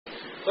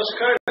Let's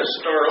kind of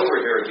start over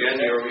here again.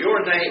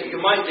 Your name,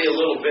 you might be a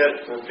little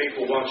bit, for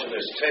people watching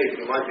this tape,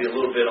 you might be a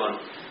little bit on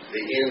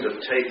the end of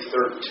tape 13,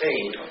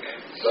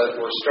 but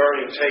we're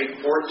starting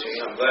tape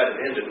 14. I'm glad it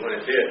ended when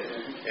it did.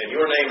 And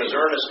your name is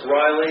Earnest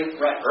Riley.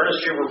 Right.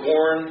 Ernest, you were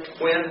born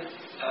when?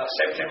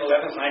 September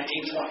 11th,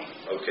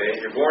 1920.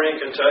 Okay. You're born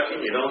in Kentucky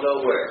and you don't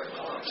know where.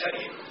 I'll tell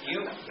you,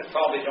 you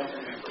probably don't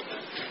remember, but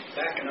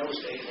back in those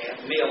days they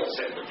had mills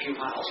every few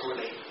miles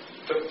where they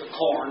took the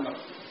corn, the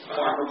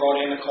farmer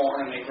brought in the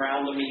corn and they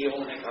ground the meal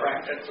and they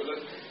cracked it for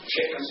the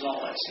chickens and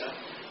all that stuff.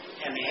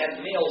 And they had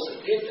mills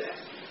that did that.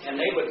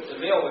 And the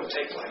mill would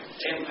take like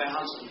 10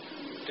 pounds and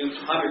do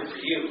 100 for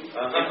you, you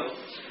know.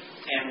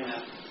 And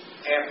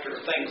after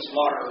things,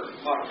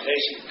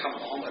 modernization come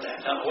along with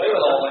that, done away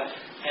with all that.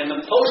 And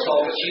the post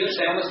office used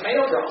them as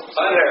mail drops.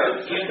 Hi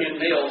there. Union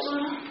mills.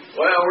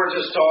 Well, we're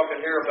just talking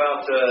here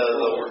about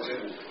World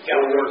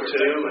War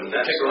II and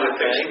that sort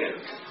of thing. And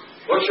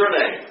what's your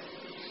name?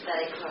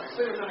 Betty Clark.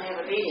 We were going to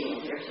have a meeting in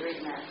here, so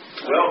reason that.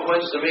 Well,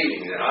 when's the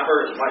meeting then? I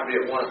heard it might be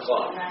at 1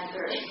 o'clock.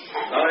 9:30.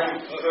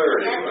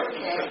 9:30.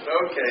 Okay.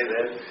 Okay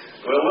then.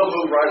 Well, we'll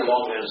move right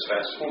along then as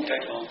fast as we Won't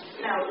take long.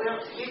 No, well,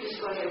 you just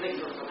go ahead and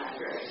wait for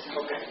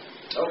 9:30. Okay.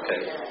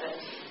 Okay.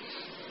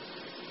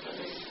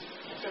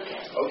 It's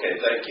okay. Okay,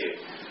 thank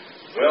you.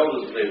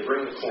 Well, they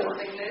bring the corn.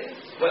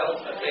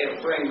 Well, they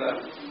would bring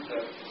the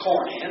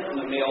corn in, and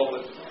the mill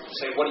would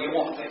say, "What do you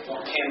want?" They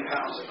want 10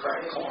 pounds of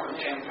cracked corn,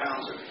 10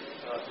 pounds of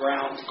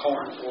ground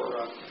corn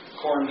for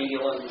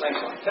cornmeal and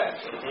things like that.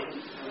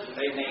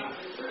 They made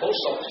the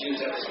post office use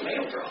that as a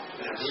mail drop.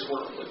 That's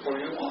where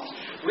you want.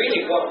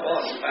 Really, what it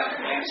was back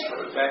in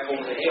Mansford, back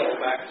over the hill,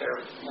 back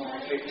there,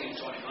 15,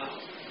 20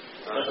 miles.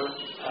 In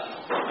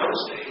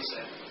those days,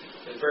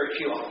 there's very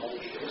few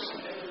automobiles.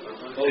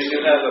 Do you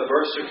have a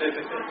birth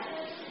certificate?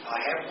 I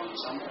have one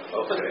somewhere.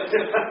 Okay.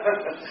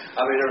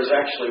 I mean, there was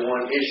actually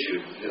one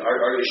issued.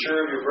 Are you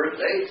sure of your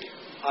birth date?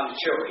 I'm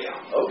sure, yeah.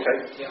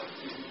 Okay. Yeah.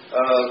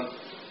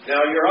 Now,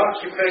 your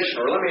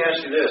occupation, or let me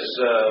ask you this,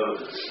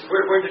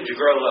 where did you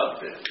grow up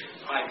then?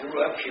 I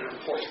grew up here in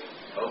Portsmouth.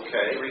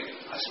 Okay.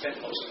 I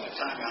spent most of my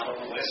time out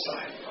on the west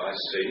side. I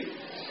see.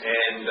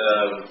 And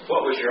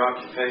what was your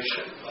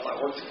occupation? Well, I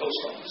worked at the post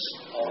office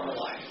all my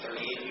life,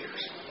 38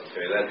 years.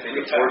 Okay, that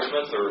in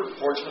Portsmouth or?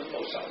 Portsmouth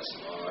Post Office.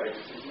 All right.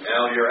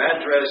 Now, your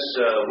address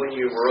when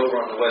you were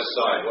over on the west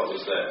side, what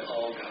was that?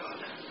 Oh,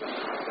 God.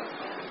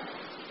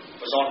 It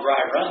was on Dry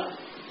Run.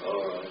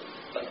 All right.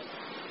 But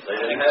They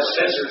I didn't think have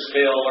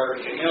Scissorsville, or,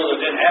 they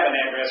didn't have an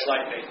address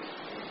like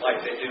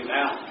they do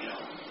now,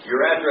 Your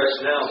address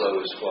now,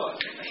 though, is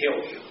what?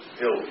 Hillview.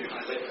 Hillview.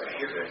 I live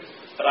right here. Okay.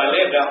 But I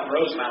lived out in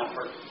Rosemount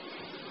for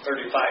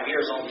 35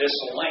 years on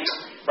Distal Lane,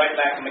 right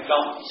back in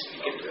McDonald's.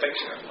 You get the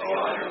picture.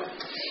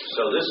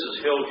 So this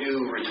is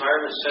Hillview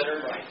Retirement Center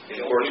in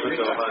Portsmouth,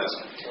 Ohio.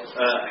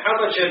 How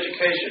much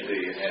education do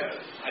you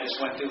have? I just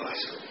went through high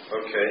school.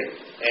 Okay.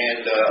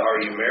 And are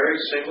you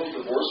married, single,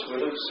 divorced,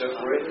 widowed,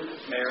 separated?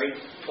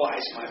 Married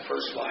twice. My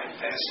first wife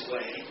passed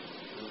away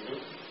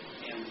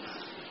in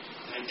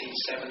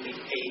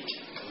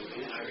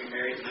 1978. I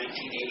remarried in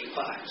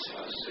 1985. So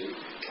I see.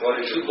 What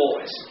are 2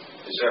 boys?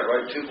 Is that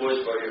right? 2 boys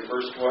by your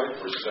first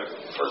wife or second?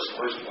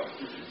 First wife.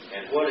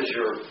 And what is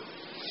your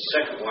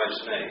second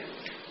wife's name?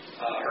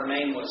 Her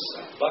name was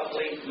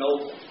Buckley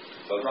Noble.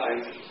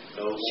 Buckley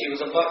Noble. She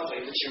was a Buckley,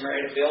 but she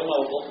married Bill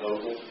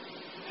Noble.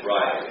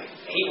 Right.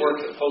 He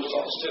worked at the post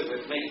office too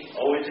with me.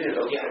 Oh, he did?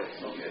 Okay.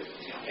 Yeah. Okay.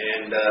 Yeah.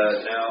 And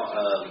now,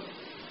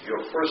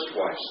 your first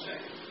wife's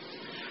name?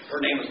 Her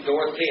name was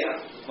Dorothea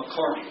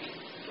McCormick.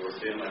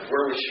 Dorothea,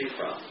 where was she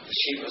from?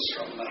 She was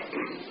from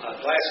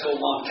Glasgow,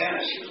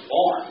 Montana. She was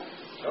born.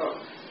 Oh.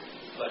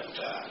 But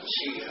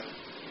she,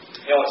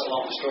 it's a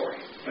long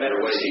story. Met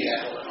her in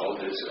Seattle and all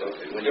this.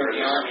 Okay. When you're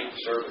in the Army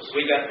service.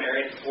 We got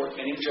married in Fort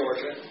Benning,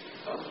 Georgia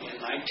in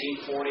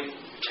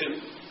 1942.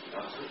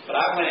 But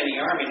I went in the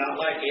Army not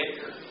like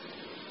Edgar.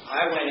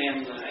 I went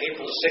in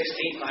April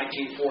 16th,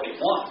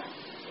 1941.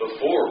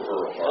 Before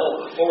Pearl Harbor.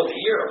 Oh, before the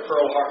year of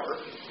Pearl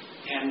Harbor.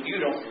 And you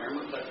don't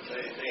remember, but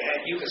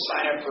you could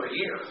sign up for a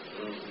year.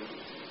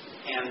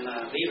 And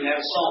they even had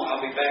a song,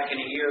 "I'll be back in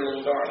a year,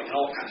 little darling," and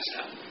all kinds of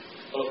stuff.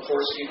 Well, of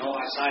course, I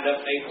signed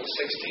up April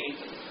 16th.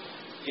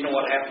 You know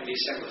what happened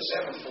December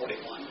 7th, 41.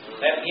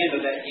 That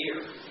ended that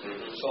year.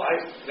 So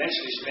I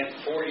eventually spent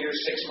 4 years,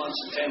 6 months,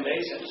 and 10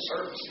 days in the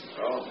service.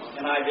 Oh.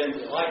 And I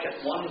didn't like it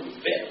one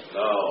bit.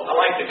 No. I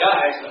like the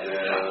guys.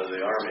 But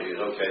the Army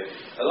is okay.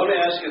 Let me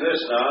ask you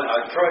this now.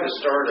 I try to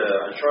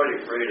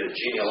create a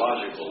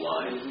genealogical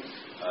line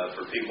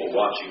for people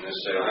watching this,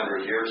 say,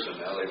 100 years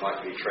from now. They might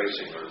be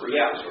tracing their roots.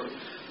 Yeah.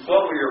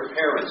 What were your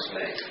parents'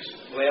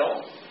 names?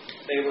 Well,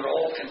 they were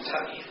all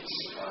Kentuckians.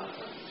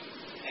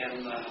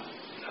 And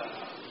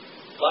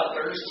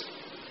butlers.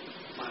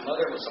 My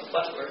mother was a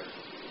butler,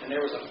 and there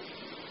was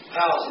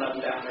 1,000 of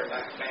them down there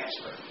back in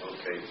Mansford.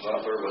 Okay,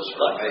 Butler was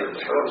her name.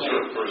 What was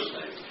her first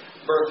name?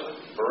 Bertha.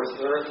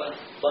 Bertha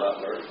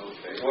Butler.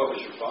 Okay. What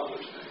was your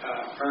father's name?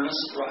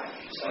 Earnest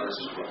Riley.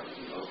 Earnest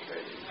Riley.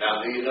 Okay.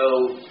 Now, do you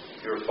know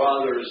your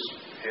father's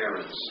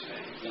parents'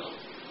 name? No.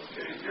 Okay.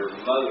 Okay. Your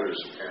mother's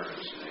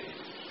parents' name?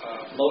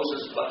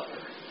 Moses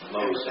Butler.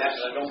 Moses.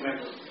 I don't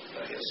remember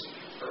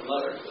her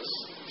mother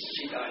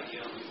she died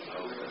young.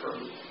 Her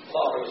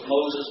father was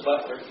Moses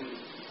Butler,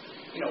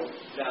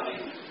 down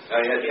in. Now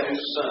you had two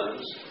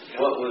sons.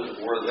 What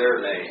were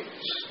their names?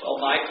 Well,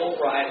 Michael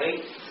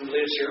Riley, who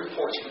lives here in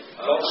Portsmouth.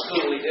 Don't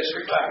school, he just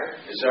retired.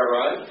 Is that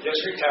right?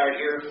 Just retired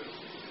here.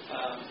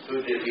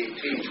 Who did he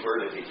teach? Where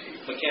did he teach?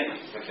 McKenna,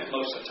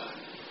 most of the time.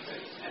 Okay.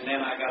 And then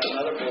I got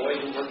another boy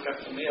who worked up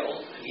the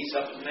mill, and he's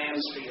up in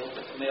Mansfield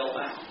at the mill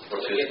now.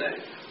 What's his name?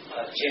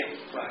 Jim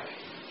Riley.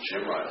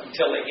 Jim Riley.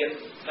 Until they get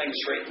things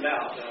straightened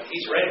out.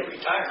 He's ready to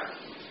retire.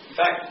 In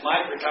fact,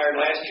 Mike retired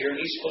last year, and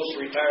he's supposed to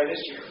retire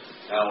this year.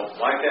 Now,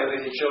 Mike have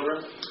any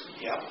children?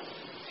 Yeah.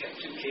 Got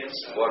 2 kids.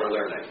 What are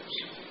their names?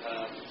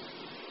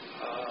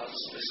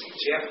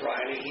 Jeff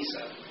Riley, he's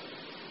a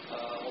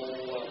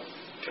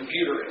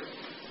computer.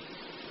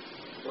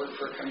 Worked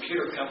for a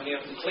computer company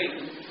up in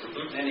Cleveland.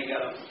 Mm-hmm. Then he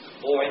got a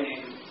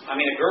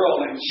girl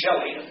named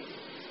Shelley that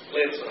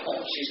lives at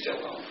home. She's still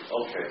home.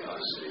 Okay, I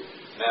see.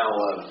 Now,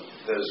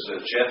 does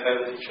Jeff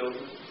have any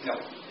children? No,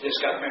 just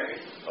got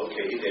married.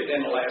 Okay, he did.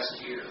 In the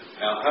last year.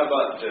 Now, how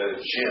about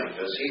Jim?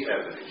 Does he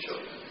have any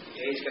children?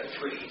 Yeah, he's got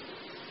 3.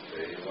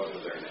 Okay, and what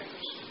are their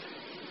names?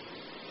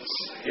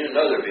 You didn't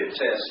know there'd be a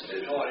test,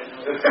 did you? No, I didn't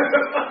know that.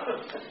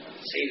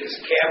 See, there's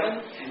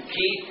Kevin and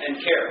Keith and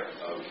Kara.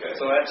 Okay.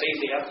 So that's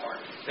easy, that part.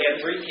 They had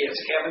 3 kids,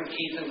 Kevin,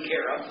 Keith, and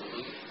Kara.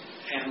 Mm-hmm.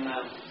 And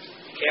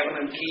Kevin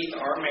and Keith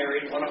are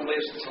married. One of them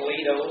lives in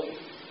Toledo.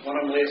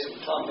 One of them lives in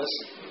Columbus.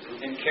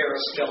 Mm-hmm. And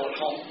Kara's still at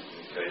home.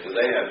 Okay. Do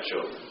they have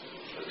children?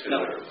 No.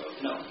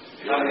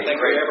 I don't think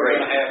we're ever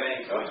going to have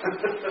any.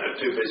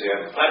 Too busy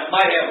having. I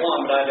might have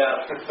one, but I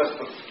doubt it.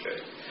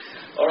 Okay.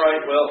 All right.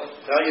 Well,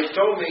 now you've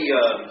told me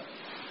a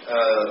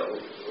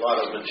lot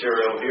of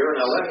material here.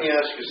 Now let me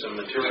ask you some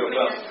material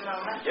about. Just a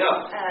moment.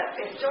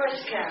 Yeah. If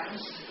Joyce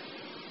comes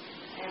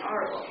and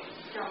Orville,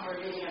 tell them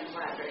we're meeting in the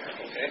library.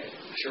 Okay.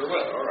 Sure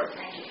will. All right.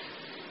 Thank you.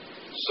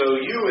 So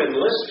you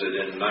enlisted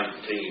in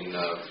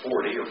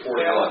 1940 or 41.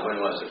 Well, when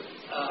was it?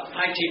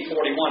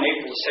 1941,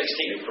 April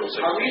 16th.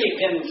 I really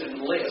didn't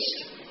enlist.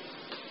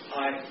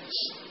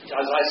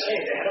 As I say,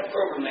 they had a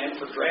program then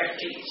for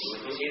draftees.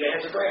 Mm-hmm. See, they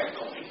had the draft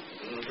going.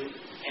 Mm-hmm.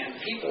 And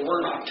people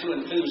were not too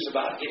enthused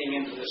about getting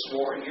into this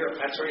war in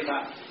Europe. That's the reason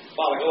a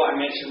while ago I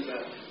mentioned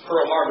that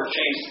Pearl Harbor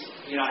changed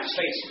the United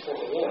States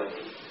before the war.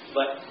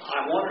 But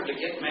I wanted to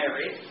get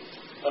married,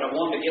 but I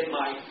wanted to get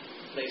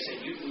they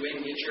said, you can go in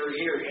and get your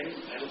year in.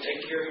 That'll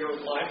take care of your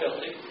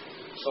liability.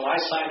 So I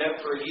signed up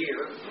for a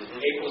year,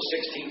 April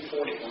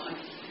 1641.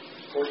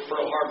 Of course,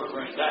 Pearl Harbor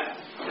ruined that.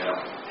 Yeah.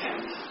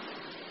 And,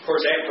 of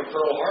course, after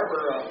Pearl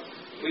Harbor,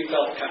 we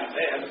felt kind of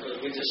bad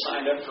because we just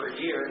signed up for a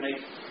year and they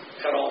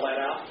cut all that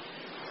out.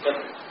 But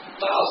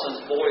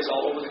thousands of boys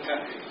all over the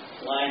country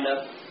lined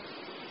up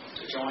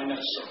to join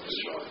us.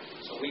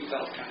 So we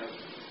felt kind of,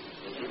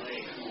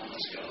 hey, come on,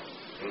 let's go.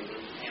 Mm-hmm.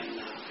 And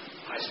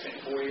I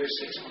spent 4 years,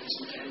 6 months,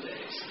 and 10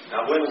 days.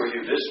 Now, when were you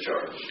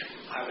discharged?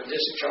 I was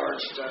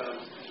discharged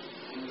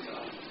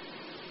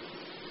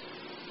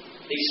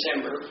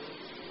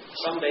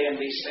someday in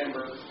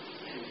December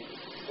in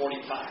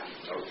 45.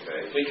 Okay.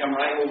 We come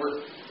right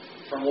over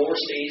from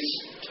overseas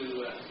to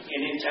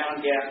Indian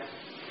Town Gap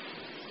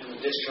and the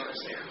discharge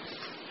there.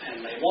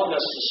 And they wanted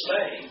us to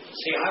stay.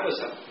 See,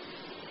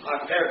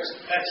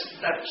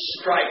 that's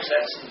stripes,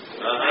 that's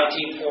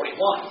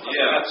 1941.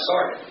 Yeah. I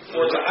started.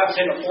 I was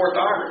in the 4th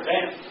Armored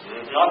then,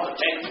 not the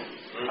 10th.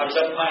 I was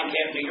up in Pine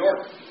Camp, New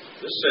York.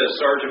 This says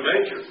Sergeant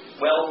Major.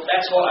 Well,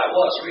 that's what I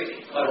was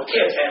really. My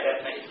kids had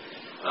that name.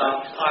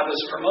 I was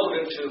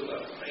promoted to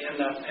in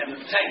the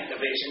tank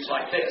divisions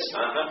like this.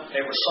 They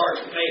were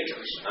sergeant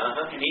majors.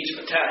 In each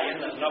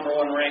battalion, the number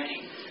 1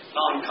 ranking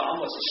non-com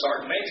was a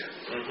sergeant major.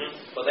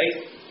 But the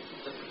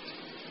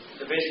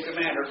division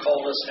commander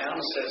called us down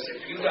and says,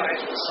 if you guys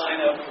will sign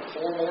up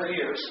for 4 more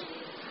years,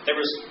 there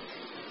was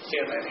 6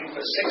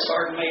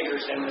 sergeant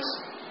majors in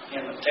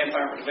the 10th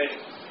Armored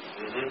Division.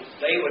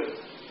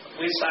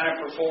 We'd sign up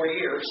for 4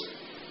 years.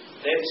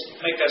 They'd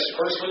make us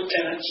first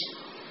lieutenants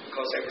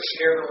because they were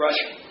scared of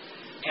Russia.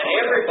 And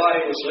everybody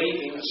was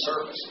leaving the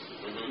service.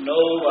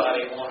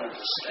 Nobody wanted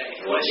to stay.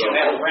 Unless you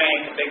had a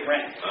big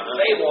rank.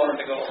 They wanted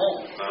to go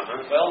home.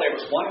 Well, there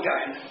was one guy,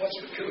 and what's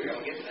peculiar,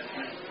 I'll get to that in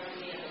a minute.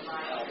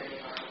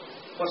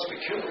 What's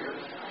peculiar,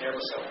 there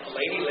was a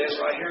lady lives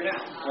right here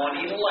now,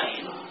 Juanita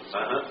Lane.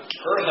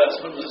 Her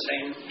husband was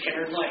named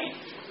Kennard Lane.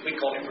 We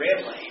call him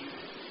Red Lane.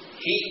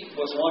 He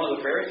was one of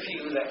the very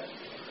few that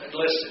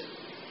enlisted.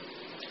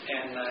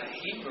 And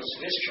he was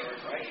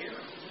discharged right here.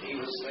 They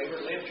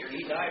lived here.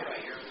 He died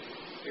right here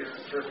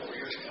 3 or 4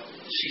 years ago.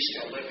 She's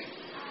still living.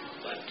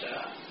 But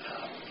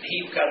he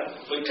got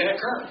a lieutenant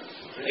colonel.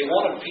 They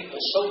wanted people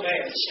so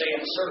bad to stay in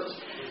the service.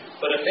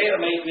 But if they had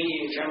made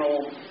me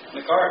General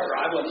MacArthur,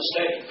 I wouldn't have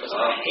stayed because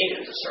I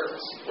hated the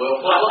service. Well,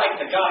 I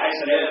liked the guys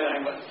and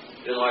everything, but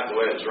didn't like the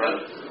way it was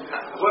run.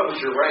 What was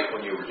your rank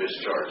when you were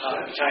discharged?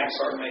 Battalion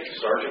Sergeant Major.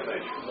 Sergeant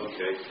Major.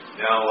 Okay.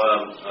 Now,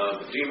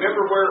 do you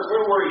remember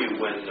where were you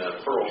when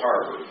Pearl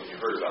Harbor? When you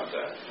heard about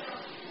that?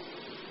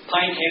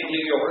 Pine Camp,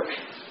 New York,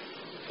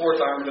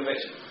 4th Armored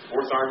Division.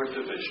 4th Armored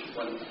Division.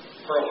 When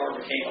Pearl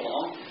Harbor came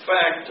along. In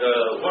fact,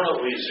 why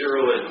don't we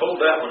zero in, hold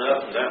that one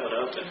up and that one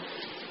up,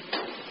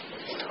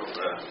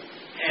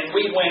 and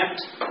we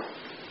went.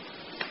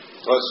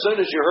 Well, as soon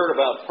as you heard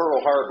about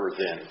Pearl Harbor,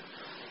 then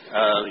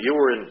you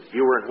were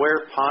in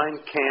where? Pine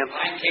Camp.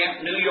 Pine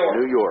Camp, New York.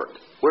 New York.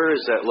 Where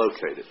is that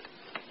located?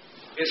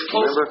 It's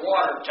close to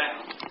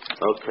Watertown.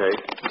 Okay,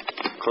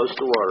 close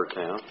to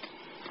Watertown.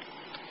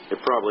 It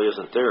probably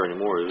isn't there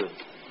anymore, is it?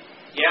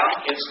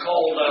 Yeah, it's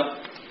called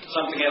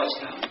something else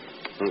now.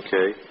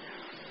 Okay.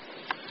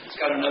 It's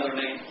got another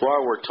name.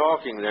 While we're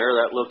talking there,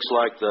 that looks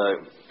like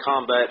the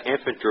Combat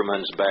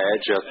Infantryman's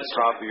badge at the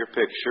top of your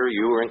picture.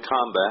 You were in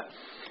combat.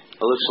 It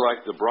looks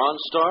like the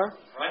Bronze Star.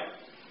 Right.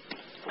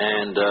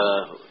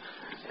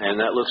 And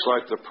that looks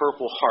like the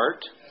Purple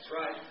Heart. That's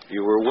right.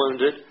 You were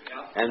wounded.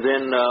 Yeah. And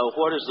then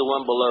what is the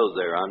one below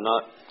there? I'm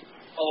not...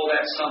 Oh,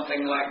 that's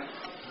something like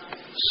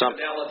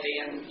fidelity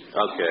and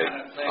okay.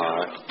 kind of thing. All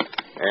right.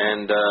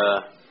 And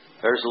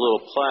there's a little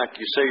plaque.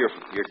 You say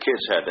your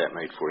kids had that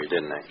made for you,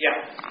 didn't they?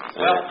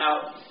 Yeah. Well,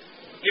 now,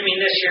 you mean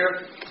this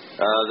year?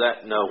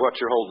 No, what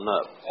you're holding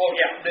up. Oh,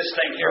 yeah, this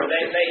thing here.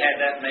 Okay. They had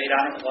that made. I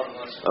don't know what it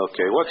was.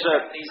 Okay, what's they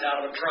that? Got these out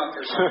of a trunk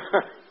or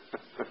something.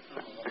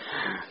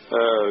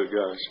 Oh,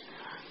 gosh.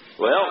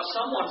 Well... Now,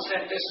 someone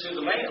sent this through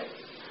the mail.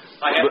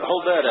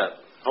 Hold that up.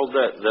 Hold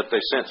that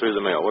they sent through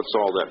the mail. What's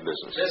all that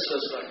business? This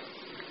is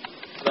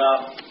the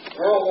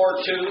World War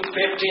II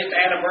 50th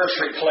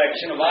anniversary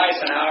collection of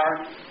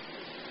Eisenhower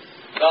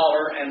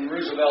dollar and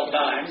Roosevelt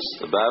dimes.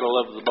 The Battle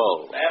of the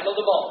Bulge. Battle of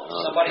the Bulge. Oh,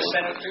 Somebody okay.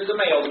 sent it through the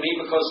mail to me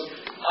because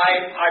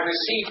I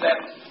received that.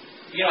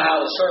 You know how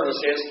the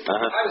service is.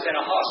 Uh-huh. I was in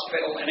a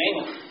hospital in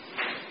England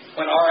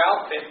when our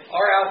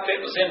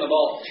outfit was in the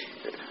Bulge.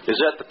 Is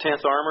that the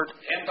 10th Armored?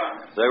 10th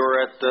Armored. They were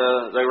at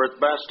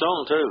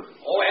Bastogne too.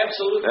 Oh,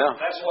 absolutely. Yeah.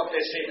 That's what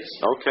this is.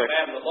 Okay. The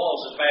Battle of the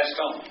Bulge is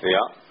Bastogne.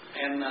 Yeah.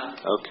 And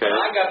okay.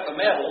 I got the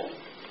medal.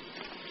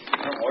 I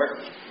don't know where,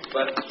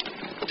 but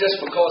just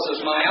because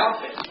it's my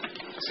outfit.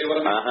 See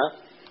what I mean?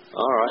 Uh-huh.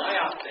 All right. My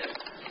outfit.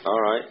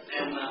 All right.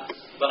 And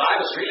but I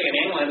was really in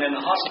England in the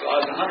hospital. I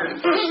was the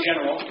 101st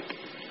General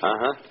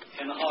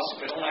in the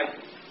hospital. I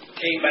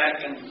came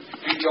back and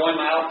rejoined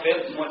my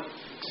outfit and went,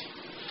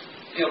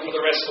 for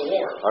the rest of the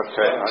war.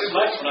 Okay. Too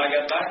much when I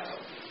got back.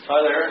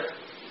 Hi there.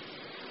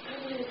 I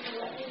wanted to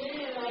let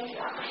you know,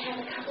 I have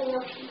a couple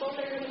more people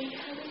that are going to be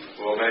coming.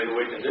 Well, maybe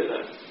we can do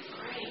that.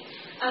 Great.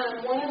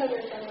 One of them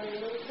is Emily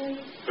Littleton.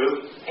 Who?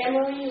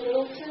 Emily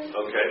Littleton.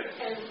 Okay.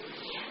 And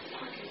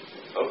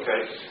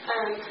okay.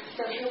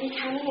 So he'll be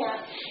coming up.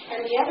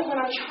 And the other one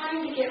I'm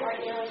trying to get right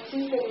now is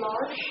Susan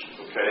Marsh.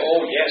 Okay. Oh,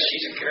 yes,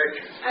 she's a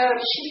character.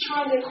 She's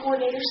trying to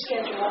coordinate her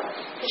schedule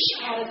because she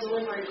had a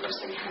delivery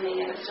person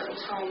coming at a certain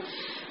time.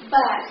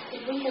 But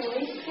if we can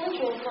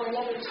reschedule for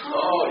another time.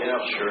 Oh, yeah,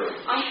 sure.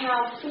 I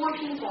have 4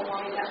 people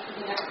lined up for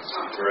the next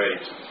time.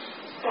 Great.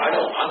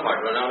 I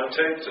might run out of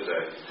tape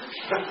today.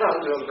 I'm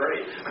doing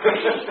great.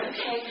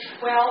 Okay.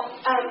 Well,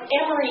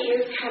 Emory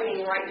is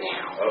coming right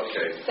now.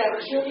 Okay. So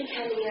he'll be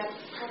coming up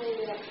probably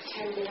in the next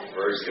 10 minutes.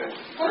 Very good.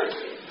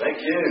 Thank you.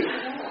 Thank you.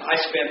 I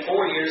spent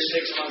 4 years,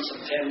 6 months,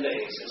 and 10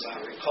 days, as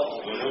I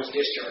recall. When I was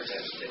discharged,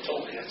 they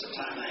told me that's the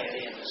time I had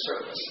in the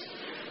service.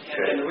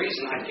 And the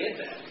reason I did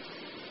that,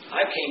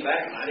 I came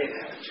back and I didn't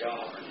have a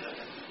job or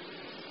nothing.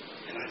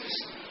 And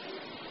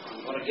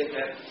I'm going to get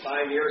that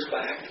 5 years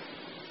back.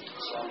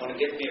 So I'm going to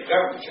get me a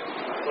government job.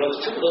 But it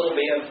was too little to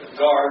be a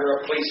guard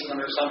or a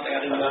policeman or something I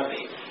didn't want to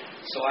be.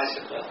 So I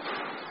said, well,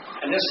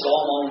 and this is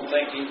all my own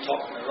thinking,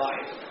 talking to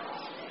life.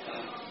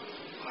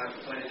 I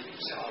went and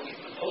said, I'll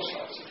get my post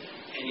office.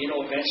 And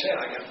eventually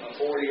I got my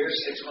 4 years,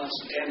 6 months,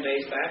 and 10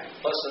 days back,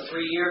 plus a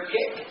 3-year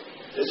kick.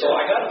 So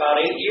I got about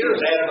 8 years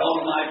added on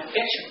to my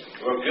pension.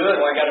 Well, good.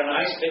 So I got a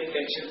nice big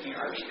pension here.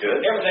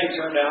 Good. Everything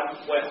turned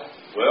out well.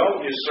 Well,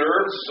 you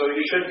served, so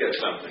you should get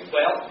something.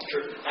 Well,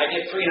 I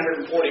get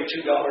 $342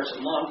 a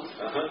month.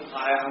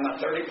 I'm a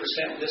 30%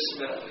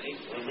 disability.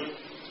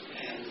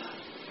 And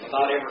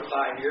about every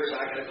 5 years,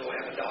 I got to go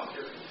have a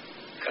doctor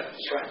cut the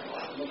shrapnel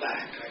out of my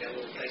back. I got a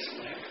little place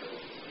I'm going to have to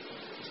go.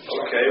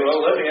 Okay,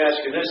 well, let me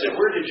ask you this.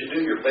 Where did you do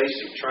your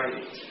basic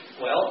training?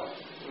 Well,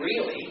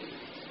 really,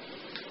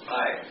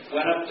 I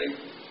went up to,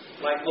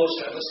 like most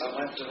of us, I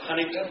went to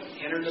Huntington,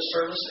 entered the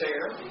service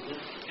there,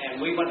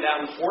 and we went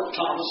down to Fort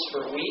Thomas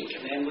for a week,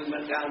 and then we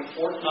went down to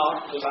Fort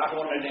Knox because I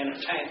wanted in a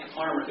tank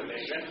armor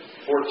division.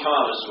 Fort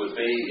Thomas would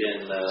be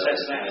in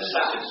Cincinnati,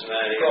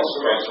 Cincinnati,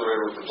 across the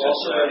river from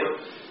Cincinnati,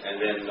 and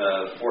then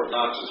Fort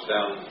Knox is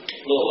down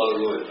below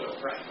Louisville.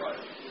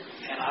 Right.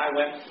 And I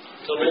went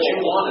to But you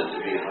wanted to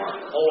be an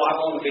armor. Oh, I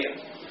wanted to be a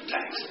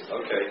tank.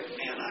 Okay.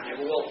 And I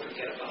never will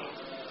forget about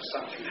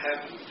something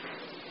happened.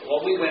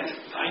 Well, we went to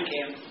Pine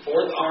Camp,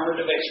 4th Armored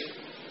Division.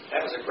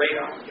 That was a great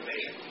armored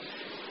division.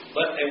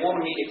 But they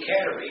wanted me to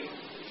carry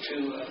to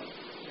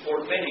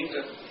Fort Benning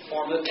to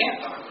form the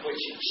 10th Armored,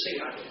 which you see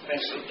I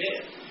eventually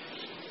did.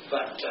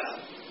 But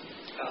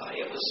I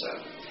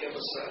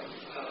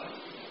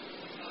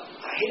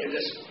hated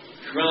this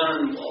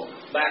running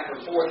back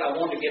and forth. I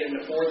wanted to get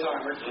into 4th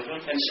Armored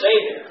and stay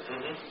there.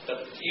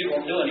 But you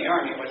don't do in the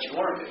Army what you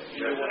want to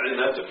do. And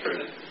that's the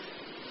truth.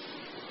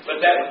 But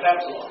that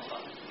was a lot of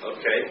fun.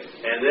 Okay.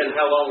 And then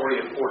how long were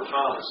you at Fort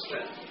Thomas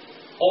then?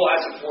 Oh, I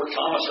was at Fort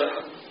Thomas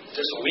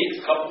just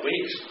a couple of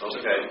weeks.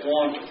 Okay.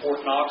 Going to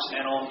Fort Knox and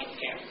then on to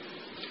Camp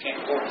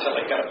Gordon until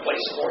they got a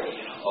place for you,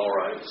 All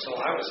right. So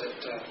I was at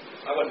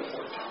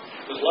Fort Thomas.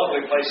 It was a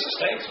lovely place to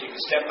stay because you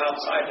could step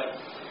outside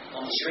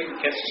on the street and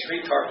catch a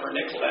streetcar for a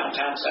nickel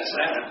downtown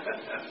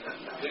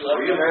Cincinnati.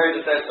 Were you married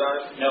at that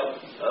time? No.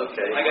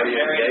 Okay. I got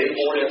married at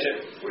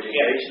 42. Were you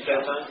engaged at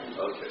that time?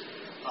 Okay.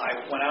 I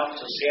went out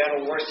to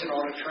Seattle, Washington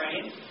on a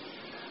train,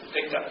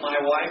 picked up my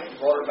wife, and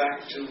brought her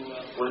back to...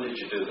 when did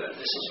you do that?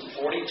 This was in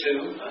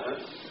 42.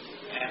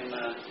 And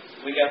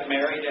we got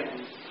married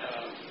in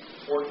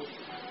Fort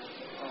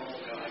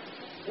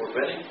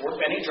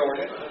Benning,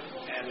 Georgia.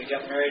 And we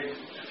got married in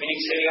Phoenix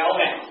City,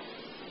 Alabama.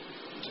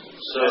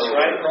 So that's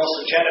right across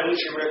the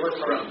Chattahoochee River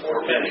from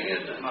Fort Benning.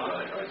 Isn't it?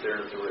 Right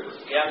there at the river.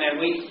 Yeah, and then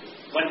we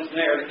went from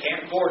there to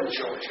Camp Gordon,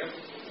 Georgia.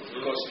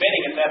 Because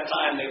Benning at that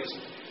time, they was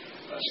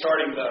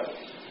starting the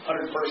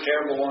 101st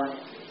Airborne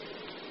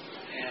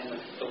and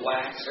the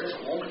wax. There's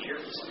a woman here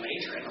who's a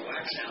major in the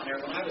wax down there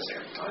when I was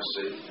there. I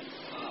see.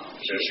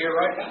 She's here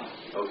right now.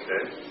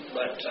 Okay.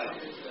 But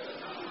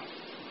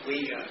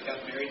we got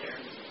married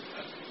there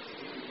at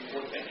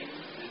Fort Benning.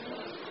 And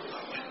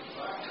I went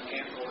to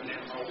Camp Gordon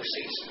and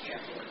overseas to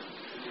Camp Gordon.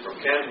 From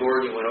Camp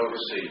Gordon, you went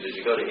overseas. Did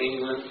you go to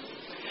England?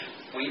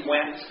 We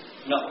went,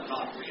 no,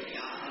 not really.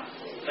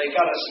 They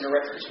got us in the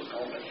records with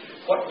home, but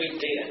what we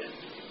did,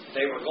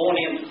 they were going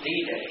into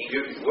D-Day.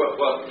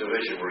 What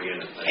division were you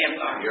in?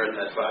 10th Army. You're in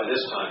that 5.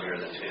 This time you're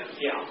in the 10th.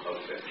 Yeah.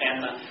 Okay. And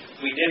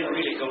we didn't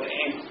really go to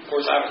England. Of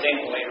course, I was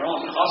in later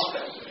on in the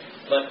hospital.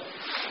 But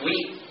we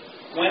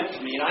went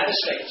from the United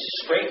States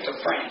straight to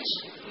France,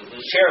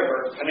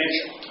 Cherbourg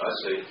Peninsula. I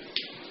see.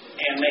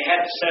 And they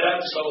had it set up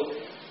so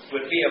it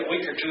would be a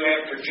week or two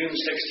after June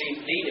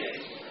 16th D-Day.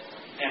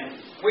 And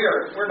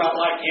we're not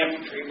like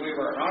infantry. We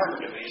were an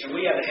armored division.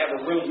 We had to have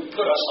a room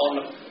put us on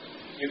the...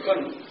 You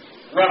couldn't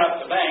run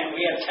up the bank.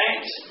 We had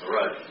tanks.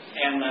 Right.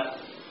 And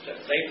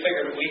they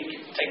figured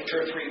we'd take 2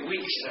 or 3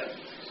 weeks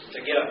to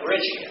get a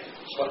bridgehead.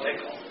 That's what they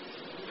call it,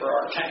 for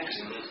our tanks.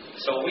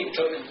 So we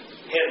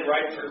headed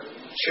right for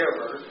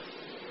Cherbourg.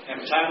 And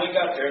by the time we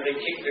got there, they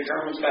kicked the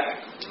Germans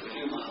back a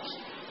few miles.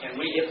 And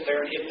we hit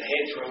there and hit the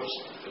hedgerows.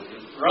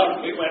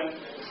 Run. We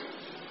went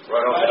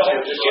right off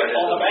the ship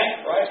on the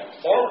bank, right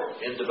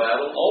forward. Into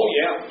battle? Oh,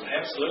 yeah,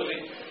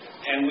 absolutely.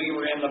 And we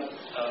were in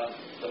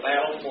the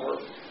battle for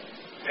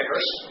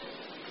Paris.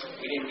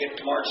 We didn't get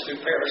to march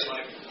through Paris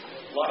like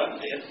a lot of them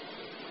did,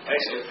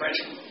 basically the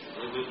Frenchmen.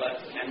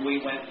 And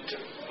we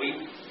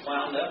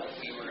wound up,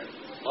 we were in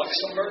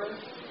Luxembourg,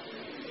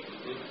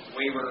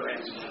 we were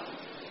in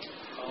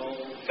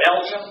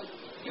Belgium.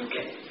 You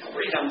can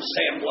read them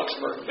saying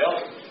Luxembourg,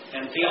 Belgium,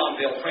 and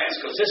Thionville, France,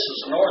 because this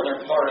is the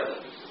northern part of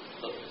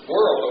the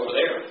world over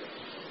there.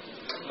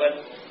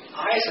 But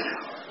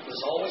Eisenhower was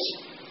always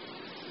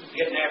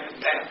getting after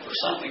Pat for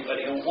something, but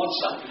he didn't want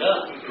something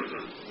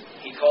done.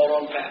 He called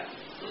on Pat.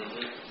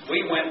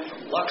 We went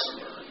from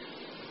Luxembourg,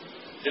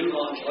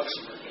 Dulon,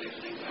 Luxembourg,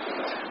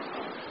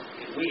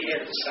 and we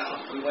headed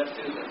south. We went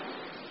through the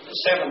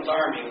 7th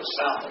Army was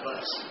south of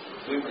us.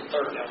 We were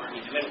 3rd Army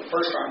in the middle.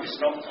 1st Army was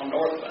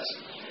north of us.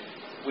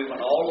 We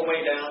went all the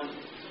way down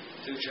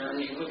through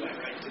Germany. We went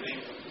right through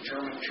the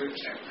German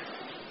troops there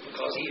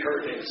because he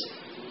heard they was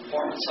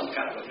forming some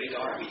kind of a big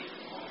army.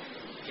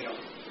 You know,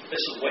 this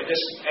is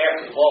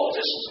after the walls.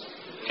 This is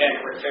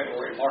January,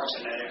 February, March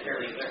in that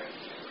area there.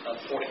 Of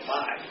 45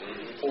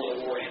 before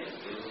the war ended.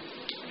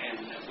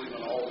 And we went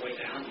all the way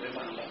down. We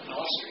wound up in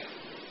Austria.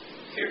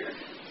 Here,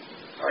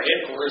 our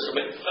headquarters are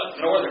up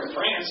northern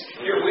France.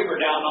 Here we were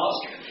down in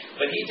Austria.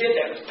 But he did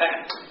that with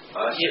Pat.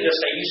 He'd just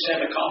say, you send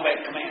a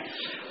combat command.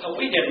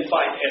 We didn't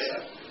fight as a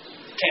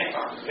 10th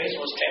Armored Division.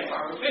 It was 10th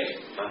Armored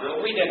Division.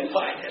 But we didn't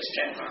fight as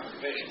 10th Armored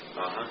Division.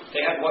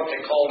 They had what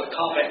they called a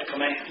combat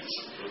commands.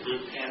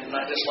 And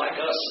not just like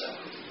us,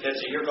 they'd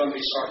say, you're going to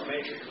be Sergeant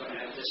Major. You're going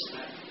to have this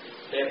and that.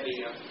 There'd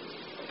be a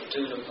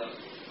platoon of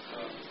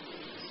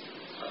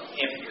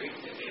infantry,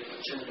 there'd be a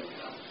platoon of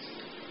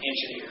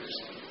engineers,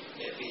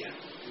 there'd be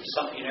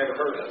something you never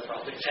heard of,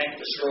 probably tank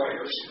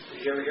destroyers.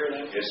 Did you ever hear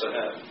that? Yes, I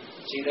have.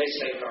 See, they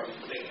saved our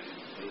big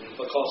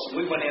because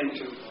we went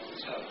into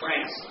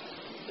France.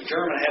 The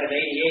German had an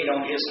 88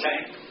 on his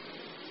tank.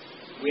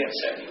 We had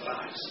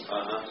 75s.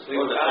 We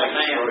what were did the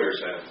tank destroyers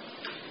have?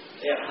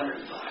 They had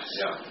 105s.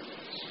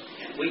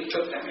 Yeah. And we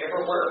took them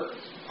everywhere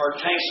our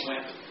tanks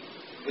went.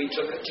 We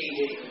took a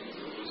TD.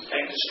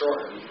 Tank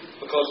destroyer,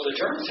 because the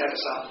Germans had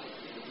us out.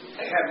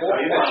 They had more.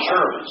 You had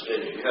Shermans,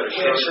 didn't you? You had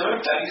a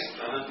Sherman tanks.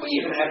 We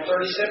even had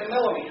 37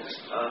 millimeters.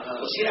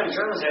 Well, see, them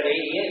Germans had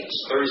 88s.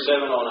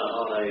 37 on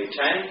a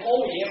tank?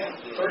 Oh yeah,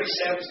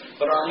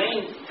 37s. But our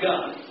main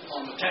gun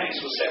on the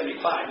tanks was 75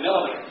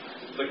 millimeter.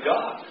 But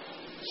God,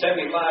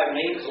 75 and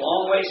 8 is a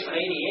long ways from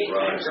 88.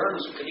 Right. Them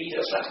Germans could eat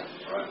us up.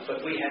 Right.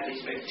 But we had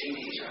these big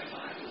TDs right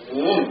behind them.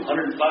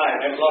 105.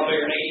 That was a lot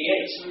bigger than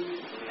 88s.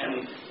 And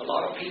a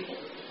lot of people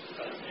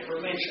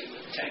never mentioned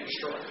the tank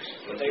destroyers,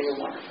 but they were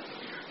wonderful.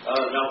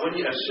 Now,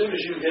 as soon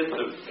as you hit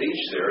the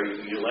beach there,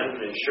 you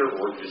landed in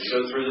Sherwood. Did you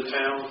go through the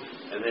town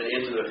and then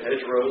into the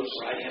hedgerows?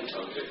 Right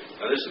into it.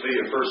 Now, this would be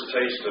your first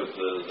taste of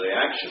the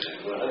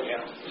action. Oh,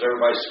 yeah. Was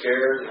everybody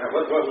scared?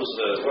 What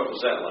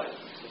was that like?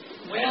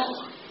 Well,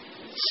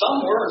 some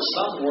were,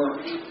 some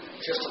weren't.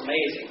 Just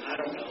amazing. I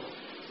don't know.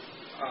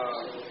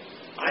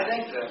 I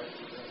think the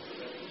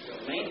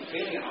main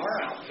feeling in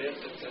our outfit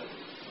that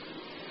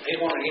they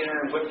wanted to get in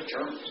there and whip the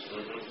Germans.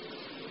 Mm-hmm.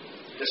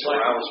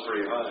 Morale was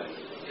pretty high.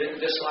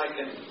 Just like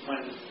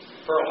when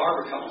Pearl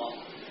Harbor come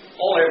along.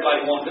 All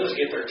everybody wanted to do is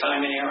get their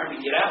time in the Army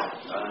and get out.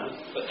 Uh-huh.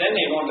 But then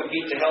they wanted to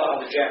beat the hell out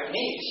of the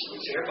Japanese.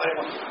 See, everybody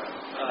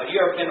wanted. You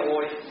ever been to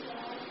war?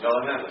 No,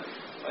 I haven't.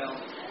 Well,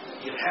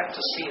 you'd have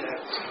to see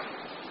that.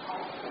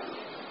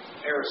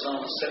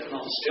 Arizona sitting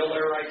on, still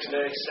there right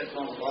today, sitting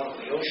on the bottom of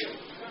the ocean.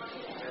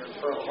 There in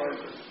Pearl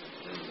Harbor.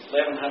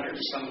 1,100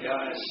 and some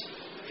guys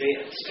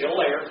dead. Still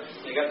there.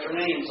 They got their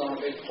names on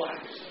a big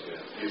plaque.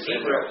 Yeah.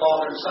 Either a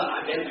father and son.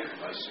 I've been there.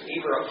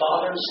 Either a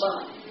father and son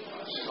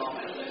is on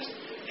that list.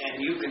 And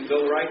you can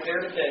go right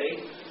there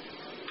today,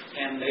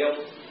 and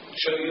they'll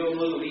show you a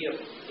movie of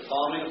the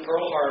bombing of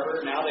Pearl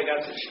Harbor. Now they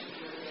got the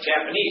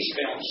Japanese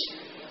films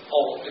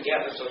all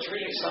together, so it's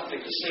really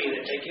something to see.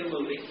 They take you a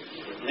movie,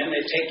 and then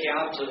they take you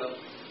out to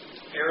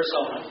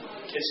Arizona.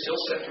 It's still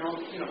sitting on,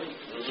 you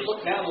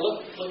look down,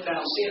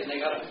 see it, and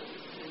they got a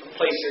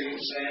place there you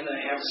can stand, and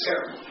they have a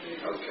ceremony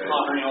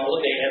honoring all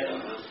the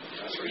dead.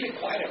 It's really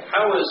quite a...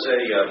 By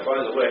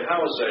the way, how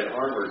is that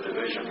armored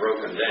division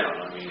broken down?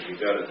 I mean,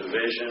 you've got a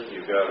division,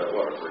 you've got a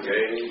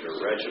brigade or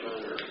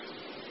regiment, or...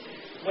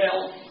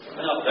 Well,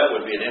 no. That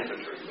would be an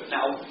infantry.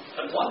 Now,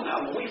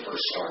 when we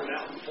first started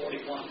out in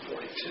 41,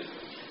 42,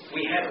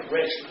 we had a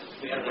regiment.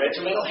 We had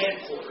regimental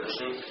headquarters,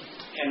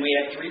 and we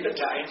had 3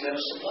 battalions and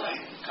a supply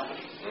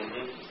company.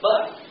 Mm-hmm.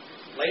 But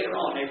later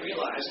on, they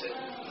realized that,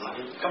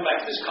 come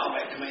back to this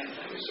combat command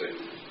thing. Let me see.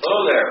 Hello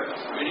there.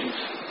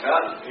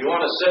 You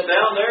want to sit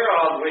down there?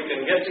 We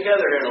can get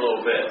together here in a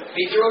little bit.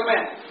 Be through a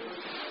man.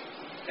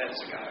 That's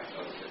the guy.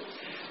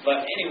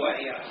 But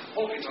anyway,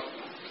 what were we talking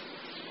about?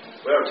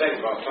 We were talking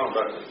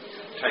about the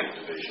tank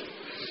division.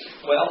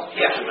 Well,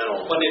 yeah.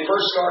 Regimental. When they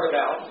first started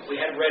out, we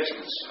had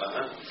regiments.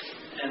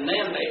 And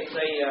then they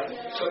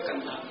took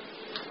and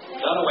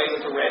done away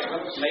with the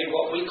regiments, made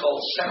what we call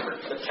separate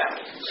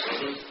battalions.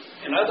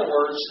 Mm-hmm. In other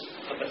words,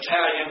 a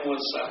battalion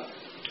was,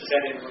 is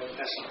that in road?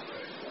 That's not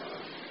right.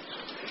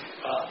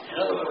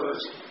 In other words,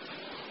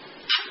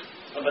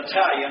 a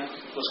battalion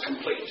was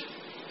complete.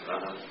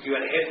 You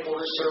had a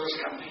headquarters service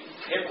company,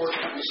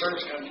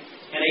 service company,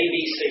 and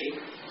ABC.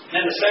 And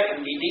then the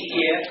second would be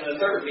DEF, and the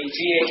third would be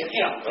GH and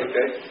M.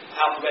 Okay.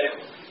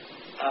 Alphabetical.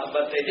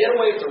 But they did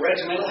away with the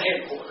regimental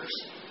headquarters.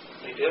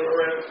 They did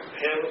away with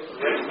the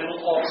regimental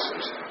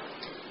officers.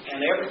 And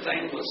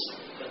everything was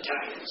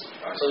battalions.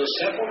 For the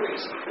simple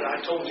reason that I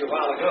told you a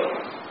while ago,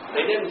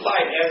 they didn't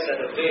fight as a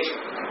division.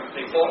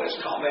 They fought as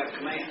combat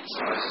commands.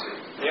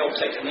 They'll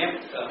take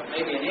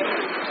maybe an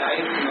infantry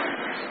battalion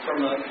from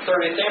the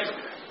 30th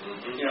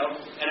Infantry,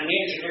 and an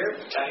engineer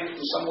battalion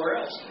from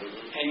somewhere else.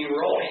 And you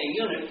were all in a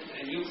unit,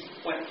 and you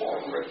went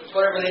forward with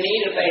whatever they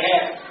needed, they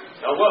had.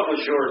 Now, what was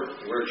your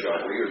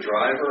job? Were you a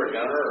driver, a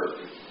gunner, or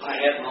I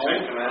had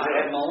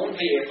my own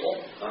vehicle,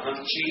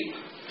 Jeep,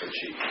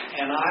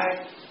 and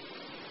I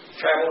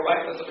traveled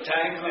right with the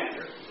battalion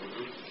commander.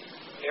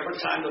 Every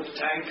time the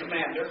battalion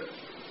commander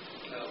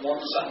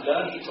wanted something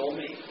done, he told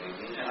me.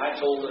 And I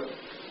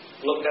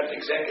looked at the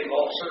executive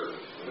officer,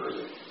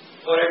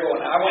 whatever.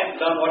 I went and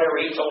done whatever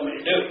he told me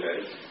to do.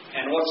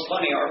 And what's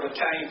funny, our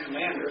battalion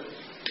commander,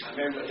 I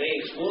remember the day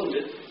he was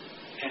wounded,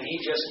 and he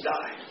just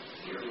died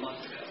here a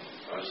month ago.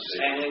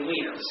 Stanley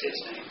Wiener was his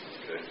name.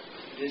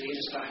 He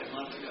just died a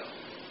month ago.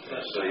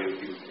 So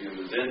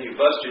you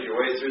busted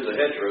your way through the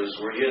hedgerows.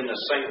 Were you in the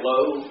St.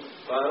 Lo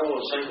battle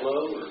or St. Lo?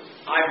 Or?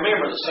 I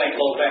remember the St.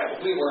 Lo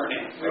battle. We weren't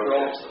in it. We were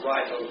off to the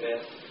right a little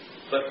bit.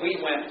 But we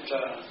went,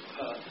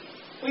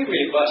 we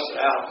really busted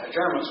out. The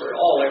Germans were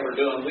all they were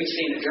doing. We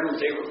seen the Germans,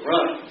 they were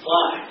running,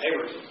 flying. They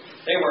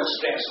weren't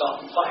stop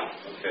and fight.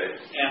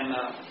 And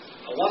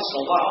once in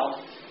a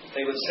while,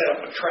 they would set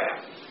up a trap.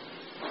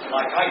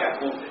 Like I got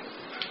wounded.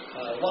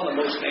 One of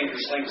the most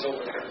dangerous things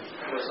over there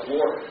was a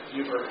mortar.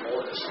 You've heard of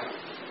mortars.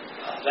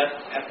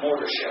 That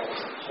mortar shell was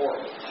a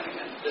horrible thing.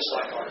 And just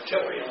like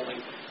artillery, only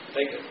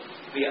they could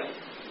be 200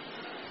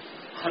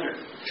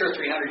 or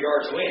 300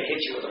 yards away and hit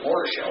you with a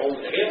mortar shell over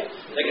the hill.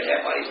 They could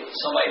have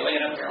somebody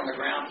laying up there on the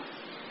ground.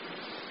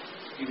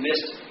 You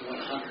missed it. You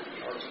went 100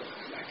 yards over.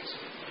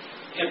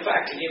 In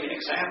fact, to give you an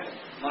example,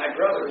 my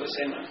brother was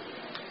in the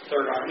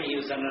 3rd Army. He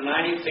was in the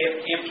 95th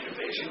Infantry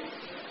Division.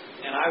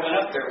 And I went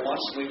up there once,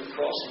 and we were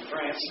crossing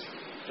France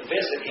to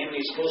visit him.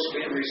 He's supposed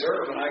to be in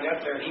reserve, and I got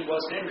there, and he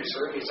wasn't in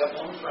reserve. He's up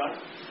on the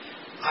front.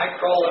 I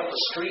crawled up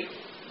the street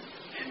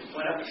and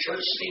went up a church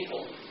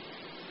steeple.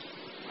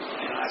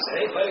 And I said,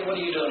 "Hey, buddy, what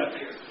are you doing up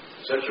here?"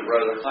 Is that your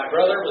brother? My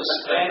brother was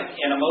standing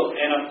in a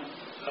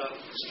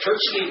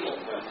church steeple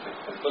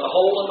with a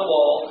hole in the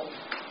wall,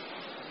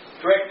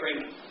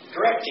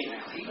 directing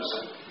now. He was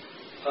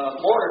a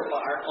mortar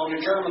fire on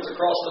the Germans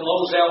across the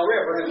Moselle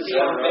River in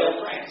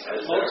Belle, France. That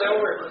was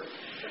Moselle River.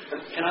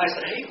 And I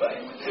said, hey,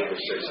 buddy.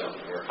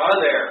 Hi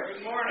there.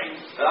 Good morning.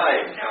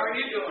 Hi. How are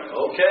you doing?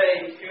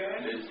 Okay.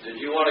 Good. Did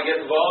you want to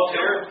get involved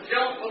here?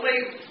 Don't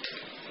believe.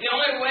 The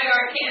only way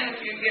I can if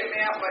you get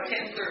me out by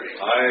 10:30.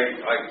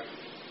 I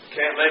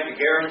can't make a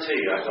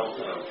guarantee. I don't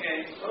know.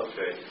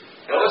 Okay.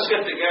 Well, let's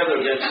get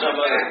together then some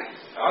other.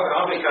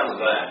 I'll be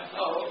coming back.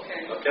 Oh,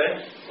 okay.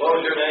 Okay. What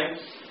was your name?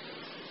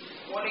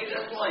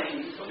 Juanita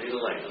Lane. Juanita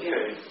Lane.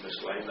 Okay, Miss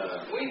Lane.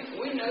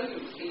 We know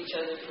each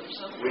other from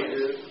somewhere. We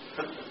do.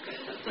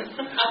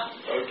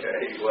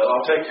 Okay. Well,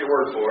 I'll take your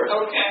word for it.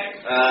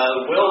 Okay.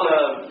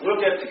 We'll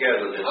get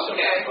together this.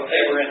 Okay.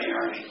 They were in the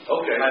Army.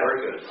 Okay.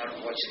 Very good. I don't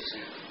know what she's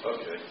in.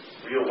 Okay.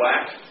 Were you a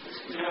whack?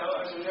 No,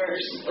 I was a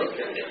nurse.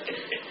 Okay.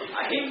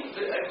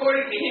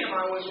 According to him,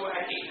 I was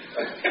wacky.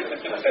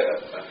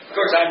 Of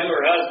course, I knew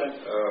her husband.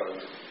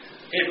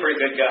 He's a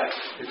pretty good guy.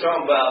 You're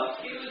talking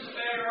about. He was a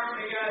better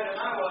Army guy than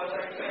I was,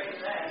 I can tell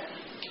you that.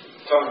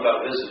 Talking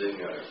about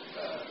visiting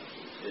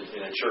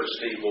in a church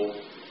steeple.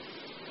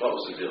 What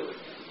was the deal?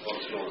 What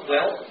was going on?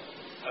 Well,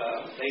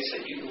 they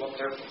said you can go up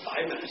there for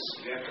 5 minutes.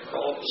 You have to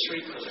crawl up the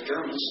street because the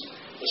Germans.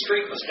 The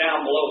street was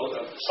down below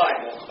the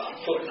sidewalk about a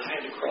foot, and I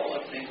had to crawl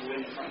up and then go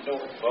in the front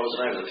door. What was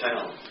the name of the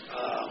town?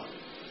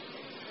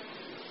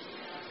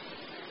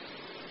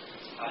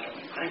 I don't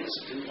know. I think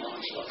it's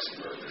Dulange,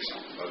 Luxembourg or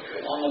something.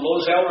 Okay. On the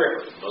Moselle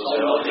River.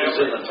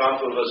 He's in the top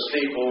of a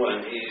steeple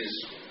and he's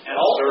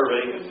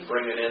serving and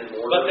bringing in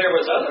more. But there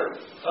was other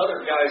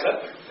guys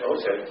up there. There was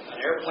Okay. an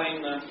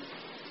airplane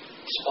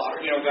spotter,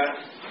 guy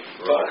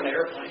talking to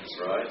airplanes.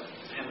 Right.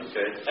 And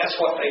okay. That's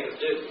what they would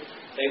do.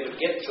 They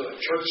would get to a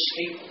church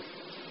steeple,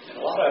 and a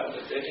lot of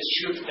them, they just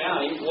shoot it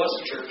down, even if it was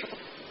a church,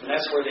 and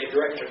that's where they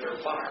directed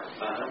their fire.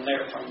 From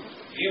there, from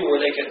view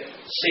where they could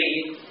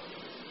see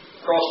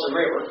across the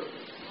river,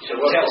 to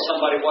tell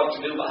somebody what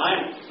to do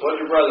behind them. What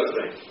did your brother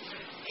think?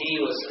 He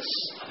was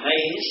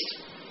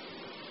amazed,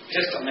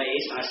 just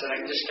amazed. And I said,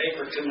 I can just stay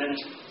for 2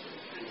 minutes.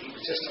 And he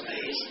was just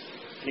amazed.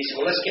 And he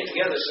said, well, let's get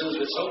together as soon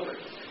as it's over.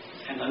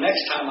 And the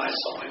next time I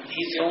saw him,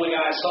 he's the only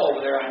guy I saw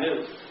over there I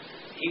knew.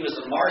 He was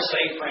in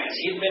Marseille, France.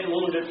 He'd been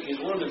wounded. He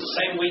was wounded the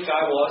same week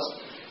I was.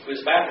 He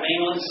was back in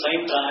England the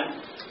same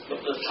time.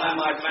 But the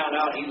time I found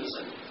out he was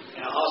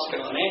in a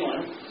hospital in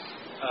England,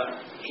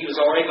 he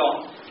was already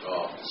gone.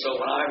 Oh. So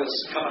when I was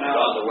coming out,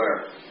 gone to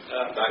where?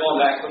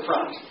 Going back to the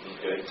front.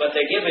 Okay. But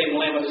they give him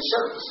limited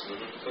service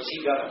because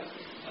he got a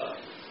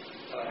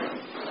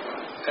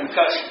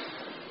concussion.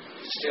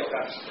 He still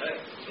got it today.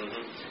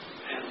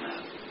 And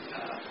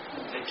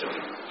they took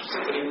him,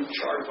 put him in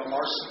charge of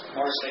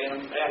Marseille,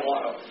 and they had a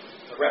lot of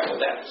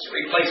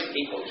replacement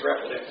people with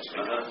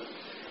replacement.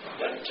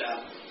 But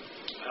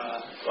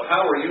well,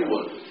 how were you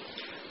wounded?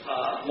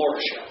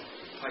 Mortar shell.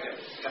 I got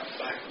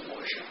back from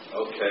mortar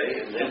shell.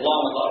 Okay, and then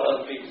along with a lot of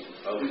other people.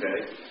 Okay,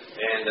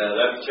 and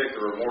that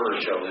particular mortar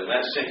shell, did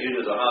that send you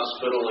to the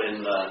hospital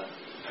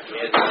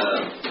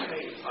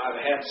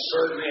I've had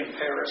surgery in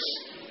Paris,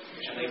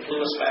 and they flew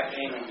us back to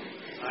England.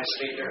 I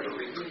stayed there to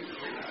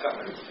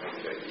recover.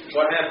 Okay.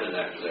 What happened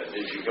after that?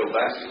 Did you go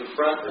back to the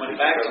front? Went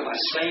back to my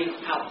same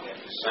outfit.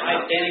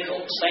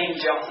 Identical, same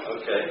job.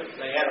 Okay.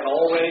 They had it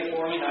all ready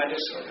for me, and I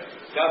just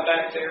got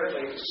back there.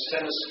 They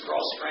sent us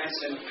across France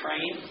in a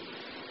train,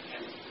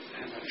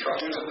 and the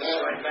truck took us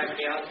right back to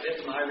the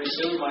outfit, and I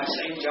resumed my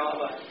same job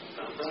I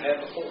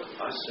had before.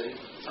 I see.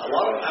 A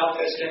lot of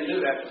outfits didn't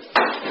do that.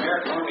 The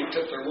American Army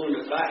took their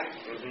wounded back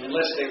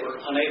unless they were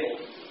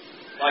unable.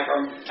 Like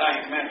our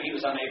battalion commander, he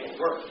was unable to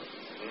work.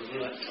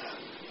 But,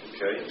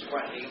 okay. It was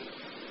quite neat.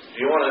 Do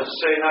you want to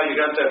say how you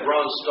got that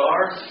Bronze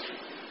Star?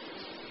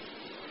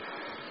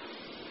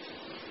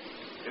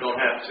 You don't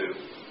have to.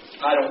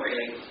 I don't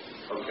really.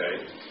 Okay.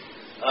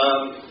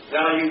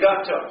 Now you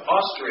got to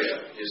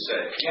Austria, you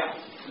say. Yeah.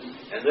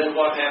 And then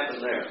what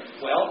happened there?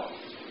 Well,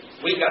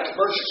 we got to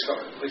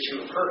Berchtesgaden, which you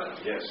have heard of.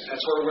 Yes.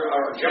 That's where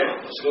our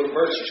job was to go to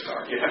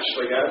Berchtesgaden. You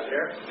actually got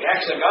there? We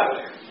actually got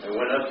there. And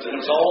went up to... And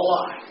it was all a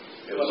lie.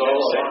 It was all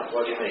a lie?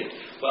 What do you mean?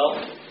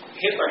 Well,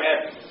 Hitler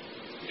had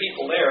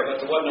people there,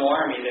 but there wasn't no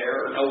army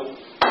there or no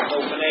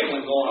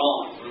finagling going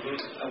on.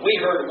 We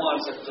heard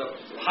once that the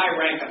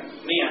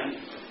high-ranking men,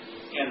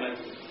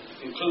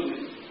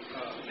 including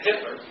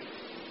Hitler,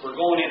 were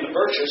going into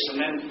Berchtesgaden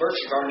and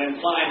then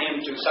flying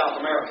into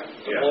South America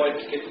to avoid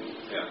getting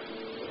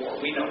the war.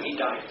 We know he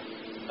died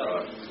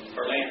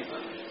Berlin.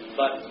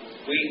 But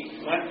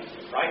we went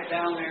right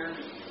down there,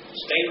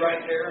 stayed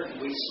right there, and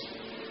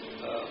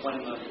when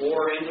the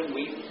war ended,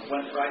 we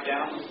went right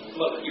down.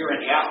 Look, you're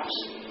in the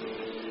Alps.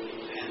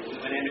 And we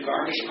went into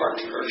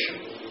Garmisch-Partenkirchen.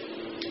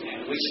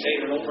 And we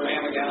stayed in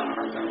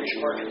Oberammergau and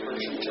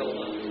Garmisch-Partenkirchen until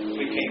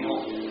we came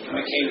home. And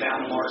we came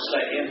down to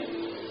Marseille.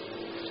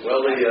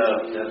 Well,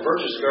 the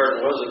Berchtesgaden,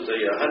 was it the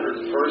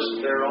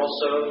 101st there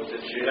also?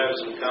 Did you have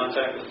some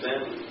contact with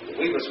them?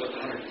 We was with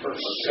the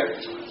 101st several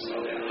times. So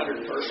the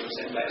 101st was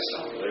in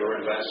Bastogne. They were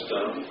in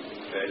Bastogne.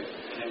 Okay.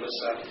 And it was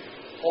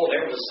Oh,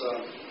 there was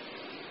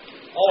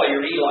all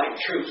your elite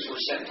troops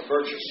were sent to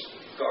Birch's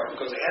Garden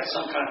because they had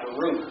some kind of a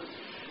rumor.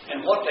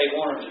 And what they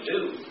wanted to do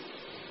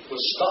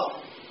was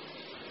stop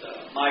the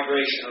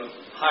migration of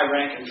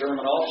high-ranking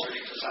German officers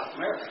to South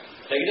America.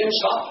 They didn't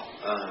stop.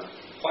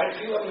 Quite a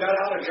few of them got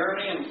out a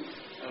journey and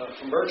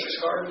from Birch's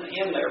Garden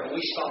in there, but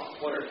we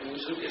stopped.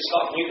 It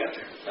stopped when we got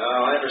there.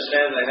 I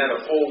understand they had a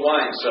full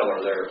wine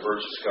cellar there at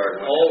Birch's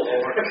Garden. Oh,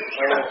 Lord.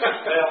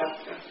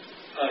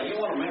 Well, you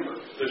want to remember.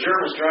 The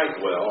Germans drank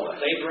well.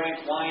 They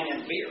drank wine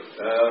and beer.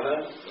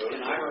 Okay.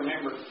 And I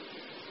remember,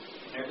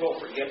 never will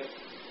forget,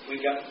 we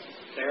got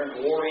there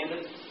and the war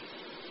ended,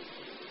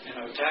 and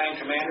a battalion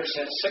commander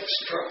sent 6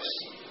 trucks,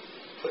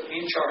 put me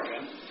in charge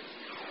of them.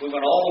 We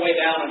went all the way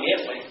down in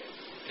Italy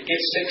to get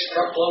 6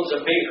 truckloads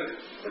of beer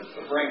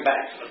to bring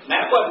back. And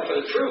that wasn't for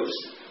the troops.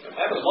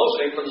 That was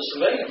mostly for the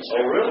civilians.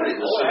 Oh, really?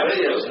 The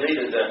civilians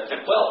needed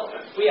that. Well,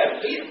 we had to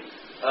feed them.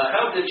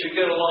 How did you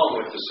get along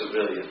with the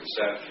civilians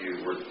after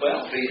you were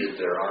defeated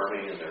their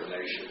army and their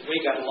nation? We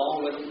got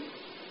along with them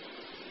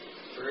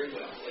very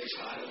well. At least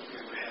I don't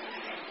remember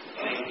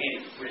having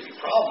any really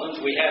problems.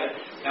 We had,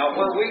 now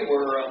where we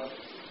were,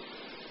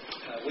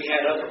 we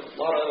had a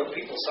lot of other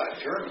people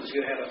besides Germans.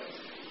 We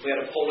had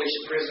a Polish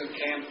prison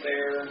camp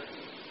there.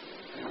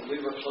 And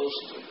we were close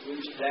to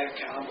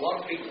Dachau. A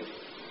lot of people.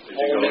 Did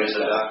you go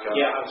into Dachau?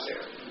 Yeah, I was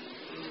there.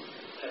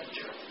 That's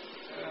German.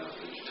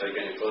 Did you take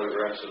any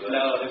photographs of that?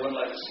 No, they wouldn't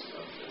let us.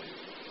 Okay.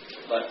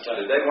 But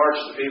did they march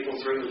the people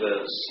through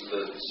the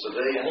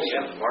civilians? Oh,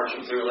 yeah. And march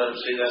them through, let them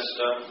see that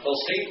stuff? Well,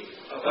 Steve,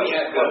 we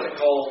had what they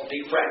call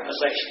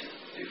defraternization.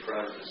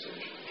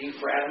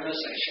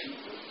 Defraternization.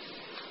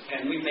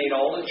 And we made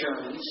all the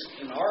Germans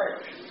in our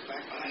area. In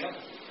fact, I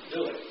helped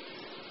do it.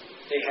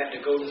 They had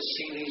to go to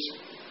see these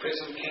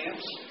prison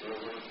camps.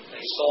 They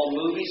saw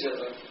movies of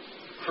the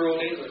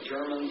cruelty the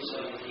Germans,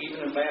 even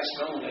in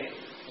Bastogne, they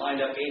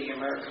lined up 80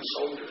 American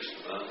soldiers.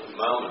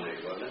 Malmedy,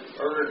 wasn't it?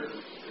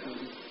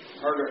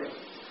 Murdered them.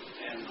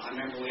 And I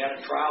remember we had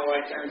a trial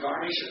right there in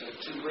Garmisch of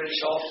the 2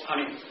 British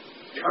officers,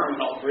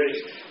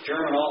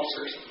 German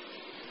officers.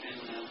 And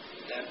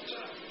that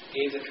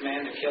gave the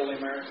command to kill the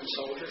American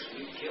soldiers.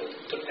 We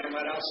took them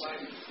right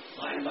outside and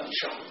lined them up and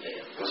shot them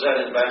dead. Was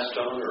that in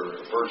Bastogne or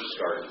Birch's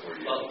Garden?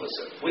 Well,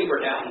 we were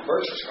down in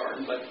Birch's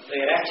Garden, but they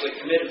had actually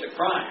committed the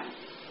crime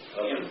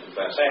in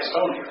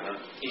Bastogne here.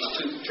 These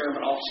 2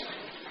 German officers.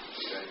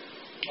 Okay.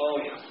 Oh,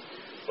 yeah.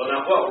 Well,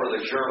 now, what were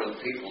the German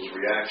people's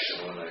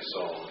reaction when they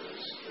saw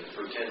this? They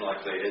pretend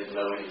like they didn't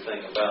know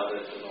anything about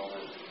it and all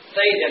that?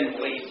 They didn't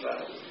believe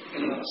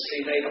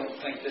see, they don't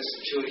think this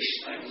Jewish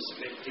thing is a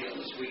big deal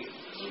as we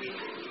do.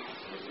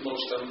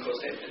 Most of them, because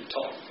they've been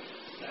taught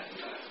that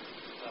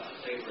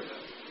they were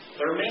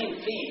their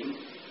main theme,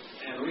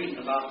 and reading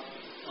about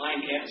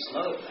line camps and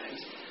other things,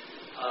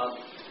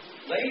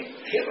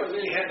 Hitler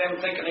really had them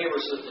thinking they were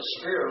the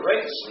superior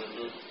race.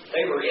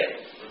 They were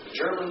it. The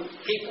German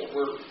people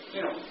were,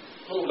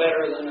 a little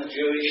better than the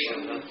Jewish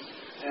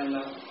and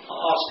the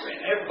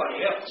Austrian,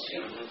 everybody else.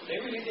 They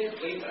really did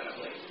believe that, I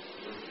believe.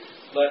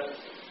 But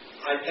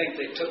I think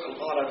they took a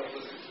lot of it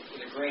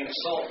with a grain of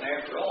salt, and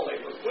after all, they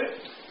were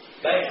whipped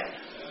bad.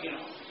 Yeah.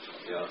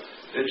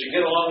 Did you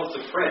get along with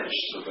the French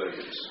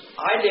civilians?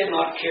 I did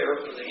not care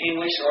for the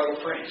English or the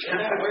French. Isn't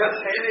that weird?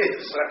 It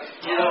is.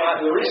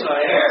 The reason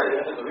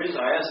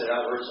I asked it,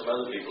 I've heard some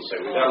other people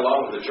say we got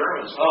along with the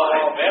Germans.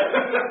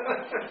 Better.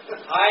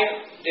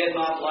 I did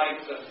not like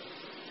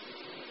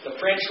the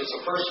French. Was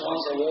the first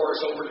ones the war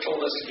is over,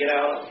 told us to get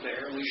out of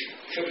there. We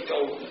should have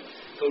told them to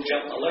go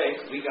jump in the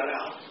lake. We got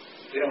out.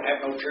 We don't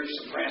have no troops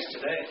in France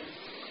today.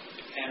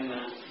 And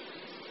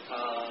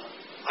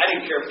I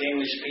didn't care for the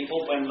English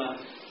people. When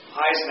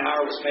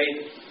Eisenhower was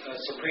made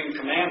Supreme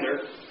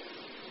Commander,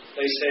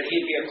 they said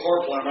he'd be a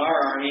corporal in our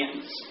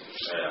army.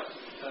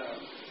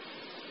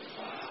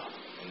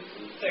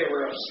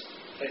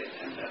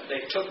 They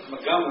took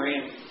Montgomery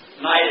and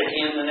knighted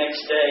him the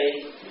next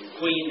day.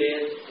 Queen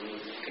did.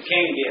 The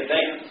king did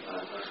then.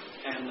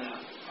 And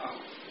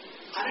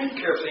I didn't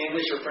care for the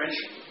English or French.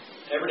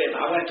 Never did.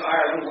 I went to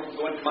Ireland,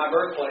 went to my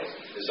birthplace.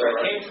 Is where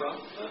I came from.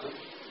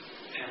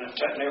 And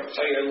I'll never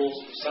tell you a little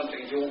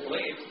something you won't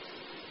believe.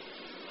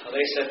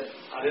 They said,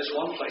 this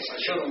one place, I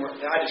had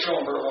to show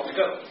them where I wanted to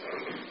go.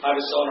 I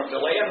was on a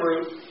delaying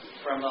route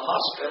from the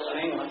hospital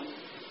in England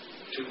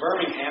to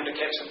Birmingham to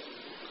catch a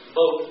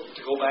boat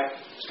to go back,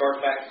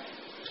 start back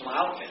to my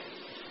outfit.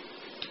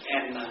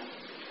 And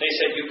they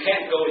said, you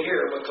can't go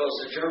here because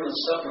the German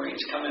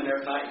submarines come in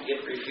there at night and get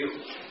refueled.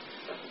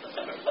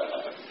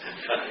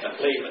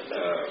 Leave it.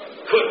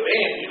 Could have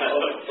been,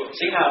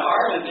 See, now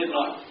Ireland did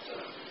not,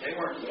 they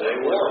weren't at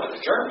war with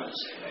the Germans.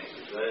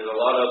 A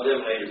lot of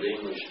them hated the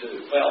English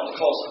too. Well,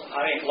 because I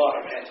think a lot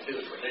of it had to do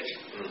with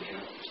religion.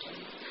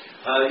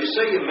 You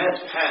say you met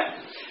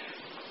Patton.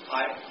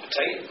 I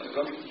tell you, I'm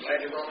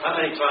glad you brought it up. How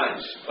many times?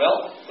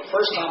 Well, the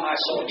first time I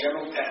saw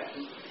General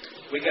Patton,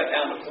 we got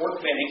down to Fort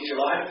Benning,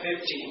 July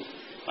 15,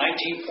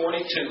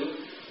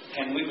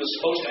 1942, and we were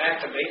supposed to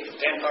activate the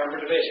 10th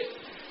Armored Division.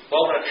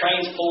 Well, when the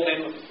trains pulled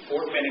in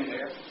Fort Benning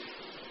there,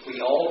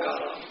 we all got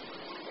up.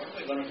 What are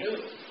we going to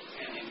do?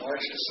 And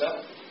marched us up,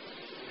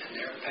 and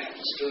there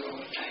Patton stood on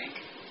the tank.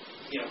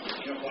 You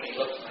know what he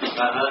looked like.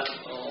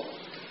 Oh.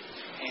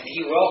 And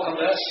he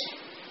welcomed us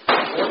to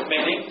Fort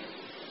Benning,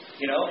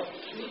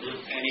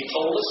 and he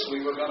told us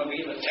we were going to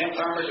be in the 10th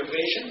Armored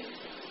Division,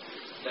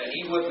 that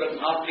he would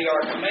not be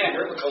our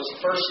commander because the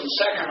 1st and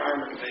 2nd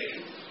Armored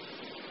Division,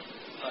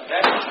 at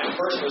that time,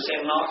 1st was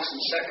in Knox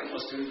and 2nd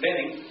was in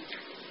Benning,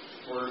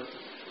 were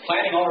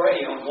planning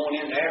already on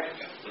going into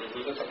Africa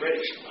with the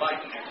British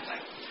fighting and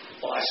everything.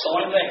 Well, I saw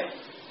him then.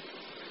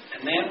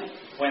 And then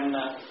when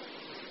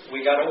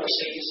we got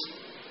overseas,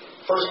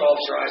 first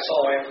officer I saw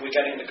after we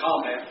got into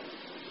combat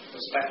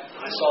was Patton.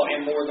 I saw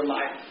him more than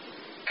my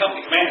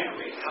company commander,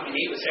 really. I mean,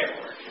 he was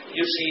everywhere.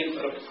 You'd see him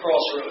at a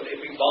crossroad. They'd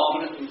be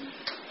bombing it, and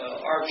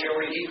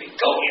artillery, he'd be,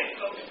 go get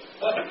it.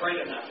 Wasn't afraid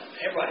of nothing.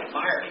 Everybody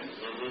admired him.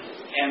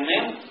 And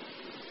then,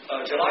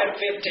 July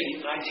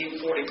 15,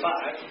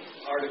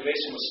 1945, our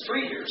division was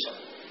 3 years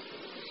old.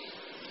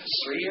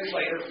 3 years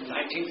later, from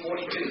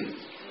 1942,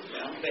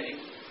 down in Benning,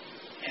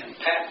 and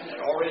Patton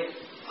had already,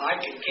 I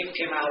could kicked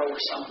him out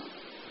over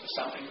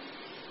something,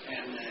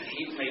 and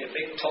he made a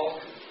big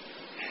talk,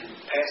 and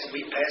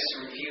we passed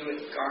a review at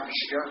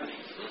Garmisch, Germany,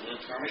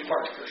 Garmisch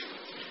Partenkirchen.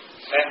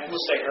 Patton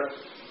was there,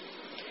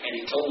 and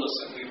he told us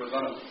that we weren't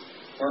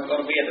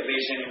going to be a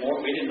division anymore.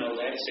 We didn't know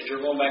that. He said,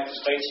 you're going back to the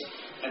States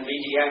and be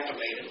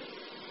deactivated.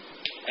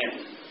 And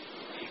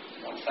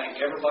I want to thank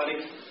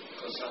everybody,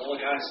 because all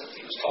the guys that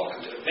he was talking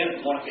to had been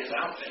in one of his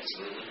outfits.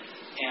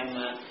 And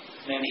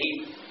then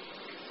he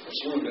was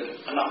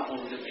wounded, not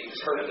wounded, he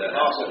was hurt in an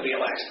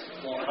automobile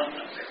accident going hunting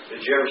up there.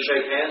 Did you ever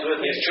shake hands with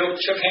him? Yeah,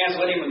 shook hands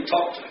with him and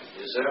talked to him.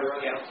 Is that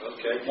right? Yeah.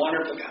 Okay.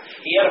 Wonderful guy.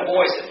 He had a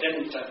voice that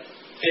didn't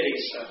fit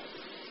his...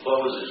 What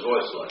was his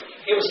voice like?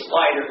 It was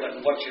lighter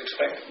than what you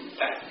expect from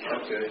Patton.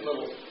 Okay. A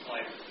little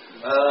lighter.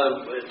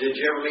 Did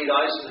you ever meet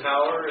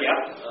Eisenhower?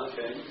 Yeah.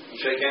 Okay. You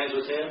shake hands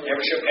with him? Never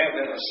shook hands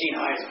with him. I've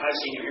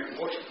seen him here in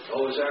Portugal.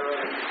 Oh, is that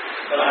right?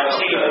 But I've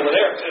seen him over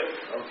there, too.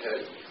 Okay.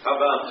 How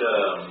about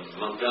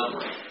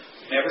Montgomery?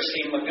 Never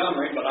seen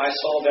Montgomery, but I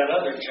saw that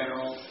other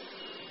general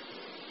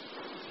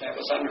that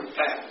was under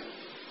Patton.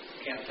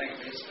 Can't think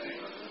of his name.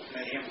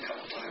 Met him a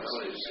couple times.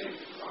 Let's see.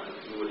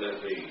 Who would that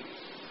be?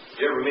 Did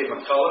you ever meet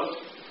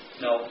McCullough?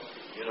 No.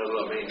 You know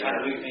what I mean? Kind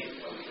of who me.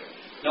 Okay.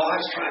 No, I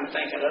was trying to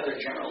think of that other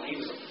general. He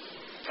was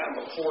kind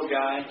of a poor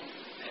guy,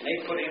 and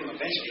they put him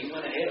eventually. He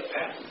went ahead of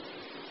Patton.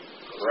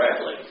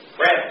 Bradley.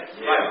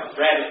 Yeah. Right.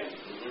 Bradley.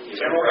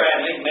 General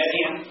Bradley. Met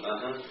him.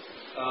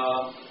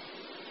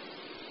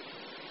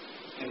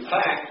 In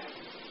fact,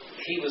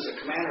 he was the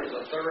commander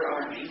of the 3rd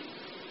Army,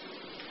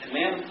 and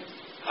then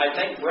I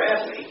think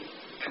Bradley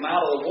come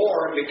out of the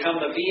war and become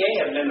the VA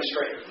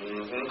administrator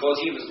because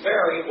he was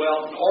very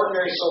well, an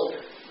ordinary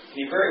soldier, and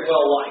he very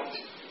well liked.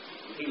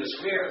 He was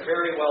very,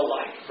 very well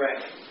liked,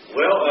 Bradley.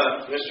 Well,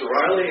 Mr.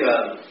 Riley,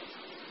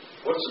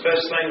 what's the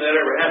best thing that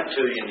ever happened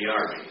to you in the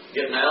Army?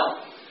 Getting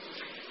out?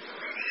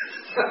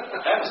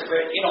 That was a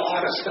great,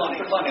 I was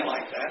funny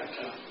like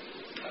that.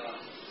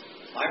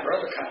 My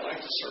brother kind of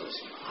liked the service.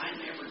 I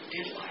never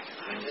did like it.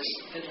 I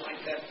just didn't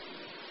like that.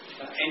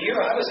 And here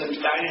I was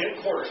in dining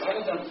headquarters. I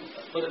was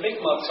with the big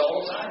mugs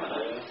all the time.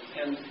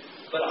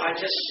 But I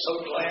just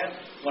so glad.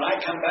 When I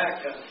come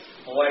back,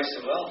 my wife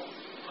said, well,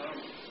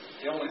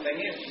 the only thing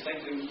is, you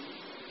think we can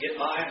get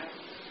by?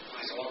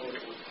 I said, well, we'll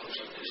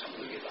do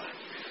something to get by.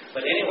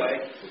 But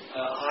anyway,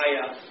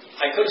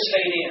 I could have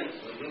stayed in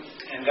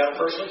and got a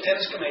first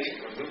lieutenant's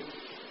commission.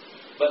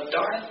 But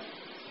darn it,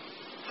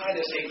 I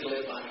just hate to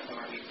live on an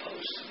Army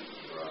post.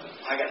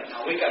 Right.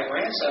 Now we got a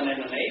grandson in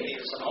the Navy.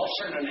 He's an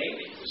officer in the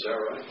Navy. Is that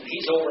right? And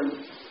he's over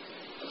in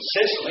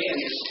Sicily, and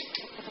his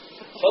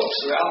folks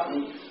are out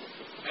in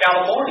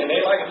California.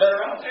 They like it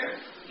better out there.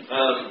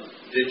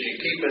 Did you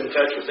keep in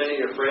touch with any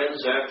of your friends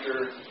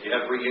after you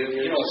have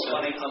reunions? It's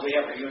funny. We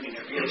have a reunion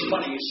every year. It's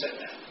funny you said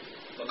that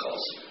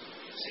because,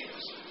 see, it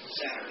was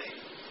Saturday.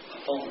 A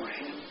phone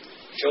rang.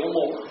 Joe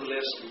Moore, who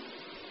lives in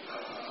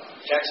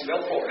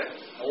Jacksonville, Florida,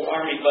 an old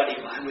Army buddy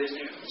of mine, lives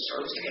there,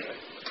 serves together.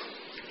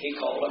 He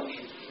called up,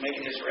 he's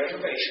making his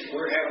reservation.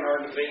 We're having our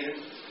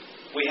division.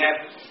 We have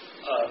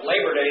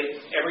Labor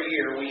Day every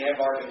year. We have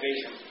our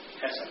division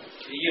as a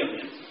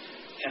reunion,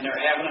 and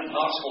they're having it in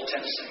Knoxville,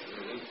 Tennessee.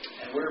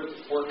 And we're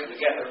working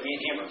together. Me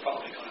and him are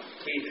probably going to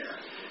be there.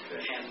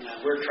 Okay.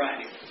 And we're trying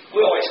to.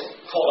 We always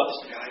call up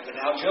some guy, but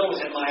now Joe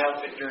was in my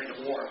outfit during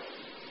the war.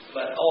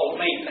 But the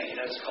main thing he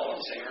does is call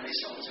up and say, Ernie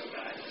so-and-so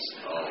died.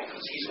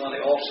 Because he's one of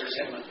the officers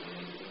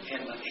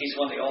he's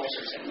one of the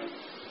officers in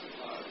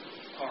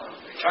our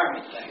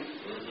retirement thing.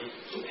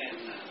 And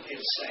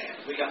it's sad.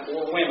 We got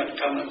more women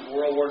coming to the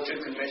World War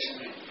II convention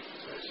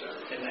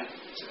than that.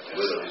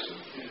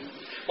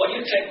 Well,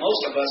 you take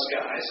most of us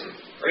guys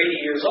are 80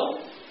 years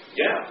old.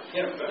 Yeah.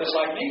 Just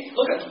like me.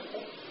 Look at them.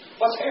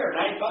 What's hair?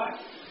 95?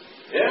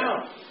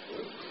 Yeah.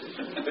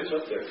 It's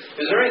up there.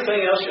 Is there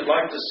anything else you'd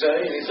like to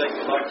say?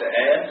 Anything you'd like to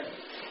add?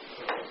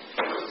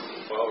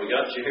 Well, we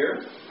got you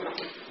here.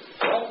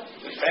 Well,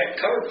 we've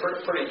covered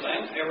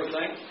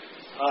everything.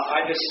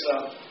 I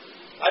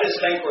just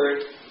think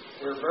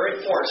we're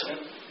very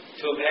fortunate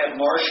to have had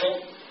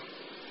Marshall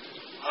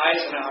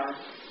Eisenhower.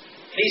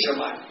 These are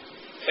my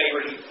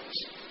favorite heroes.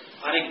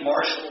 I think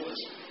Marshall was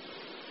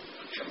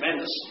a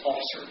tremendous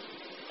officer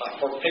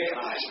for picking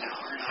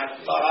Eisenhower. And I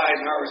thought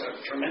Eisenhower was a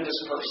tremendous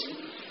person.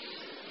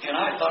 And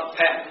I thought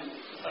Patton,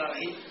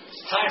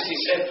 times he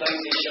said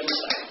things he shouldn't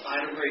say. I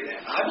agree with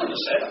that. I wouldn't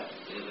have said them.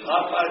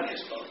 I'd fight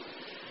against both.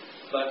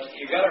 But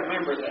you got to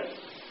remember that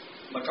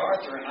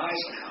MacArthur and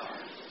Eisenhower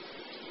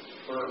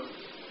were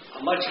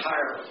a much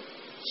higher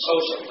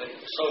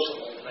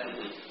sociable than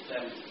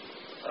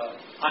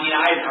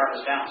Eisenhower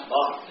was down at the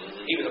bottom.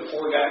 He was a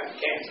poor guy from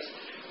Kansas.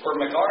 Where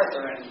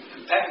MacArthur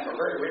and Patton were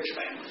very rich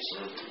families.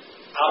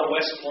 Out of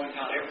West Point,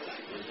 out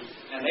everything.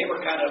 And they were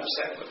kind of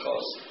upset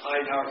because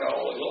Eisenhower got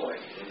all the glory.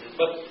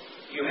 But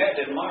you had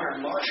to admire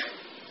Marshall.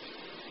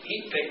 He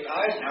picked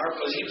Eisenhower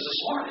because he was the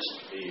smartest.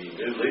 He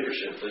knew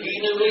leadership. He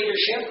knew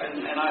leadership,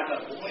 and I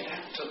thought, boy,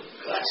 that took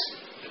guts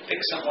to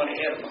pick someone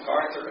ahead of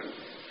MacArthur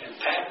and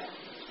Patton.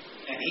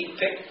 And he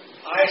picked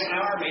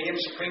Eisenhower, made him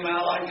Supreme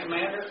Allied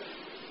Commander.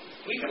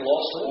 We could have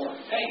lost the war.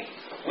 Hey,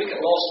 we could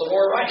have lost the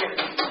war right here in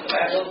the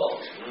Battle of the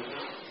Bulge.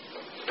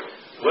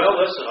 Well,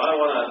 listen, I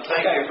want to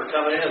thank you for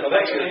coming in.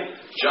 Thank you.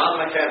 John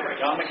McHenry.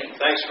 John McHenry.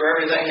 Thanks for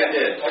everything you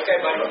did. Okay,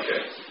 bye.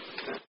 Okay.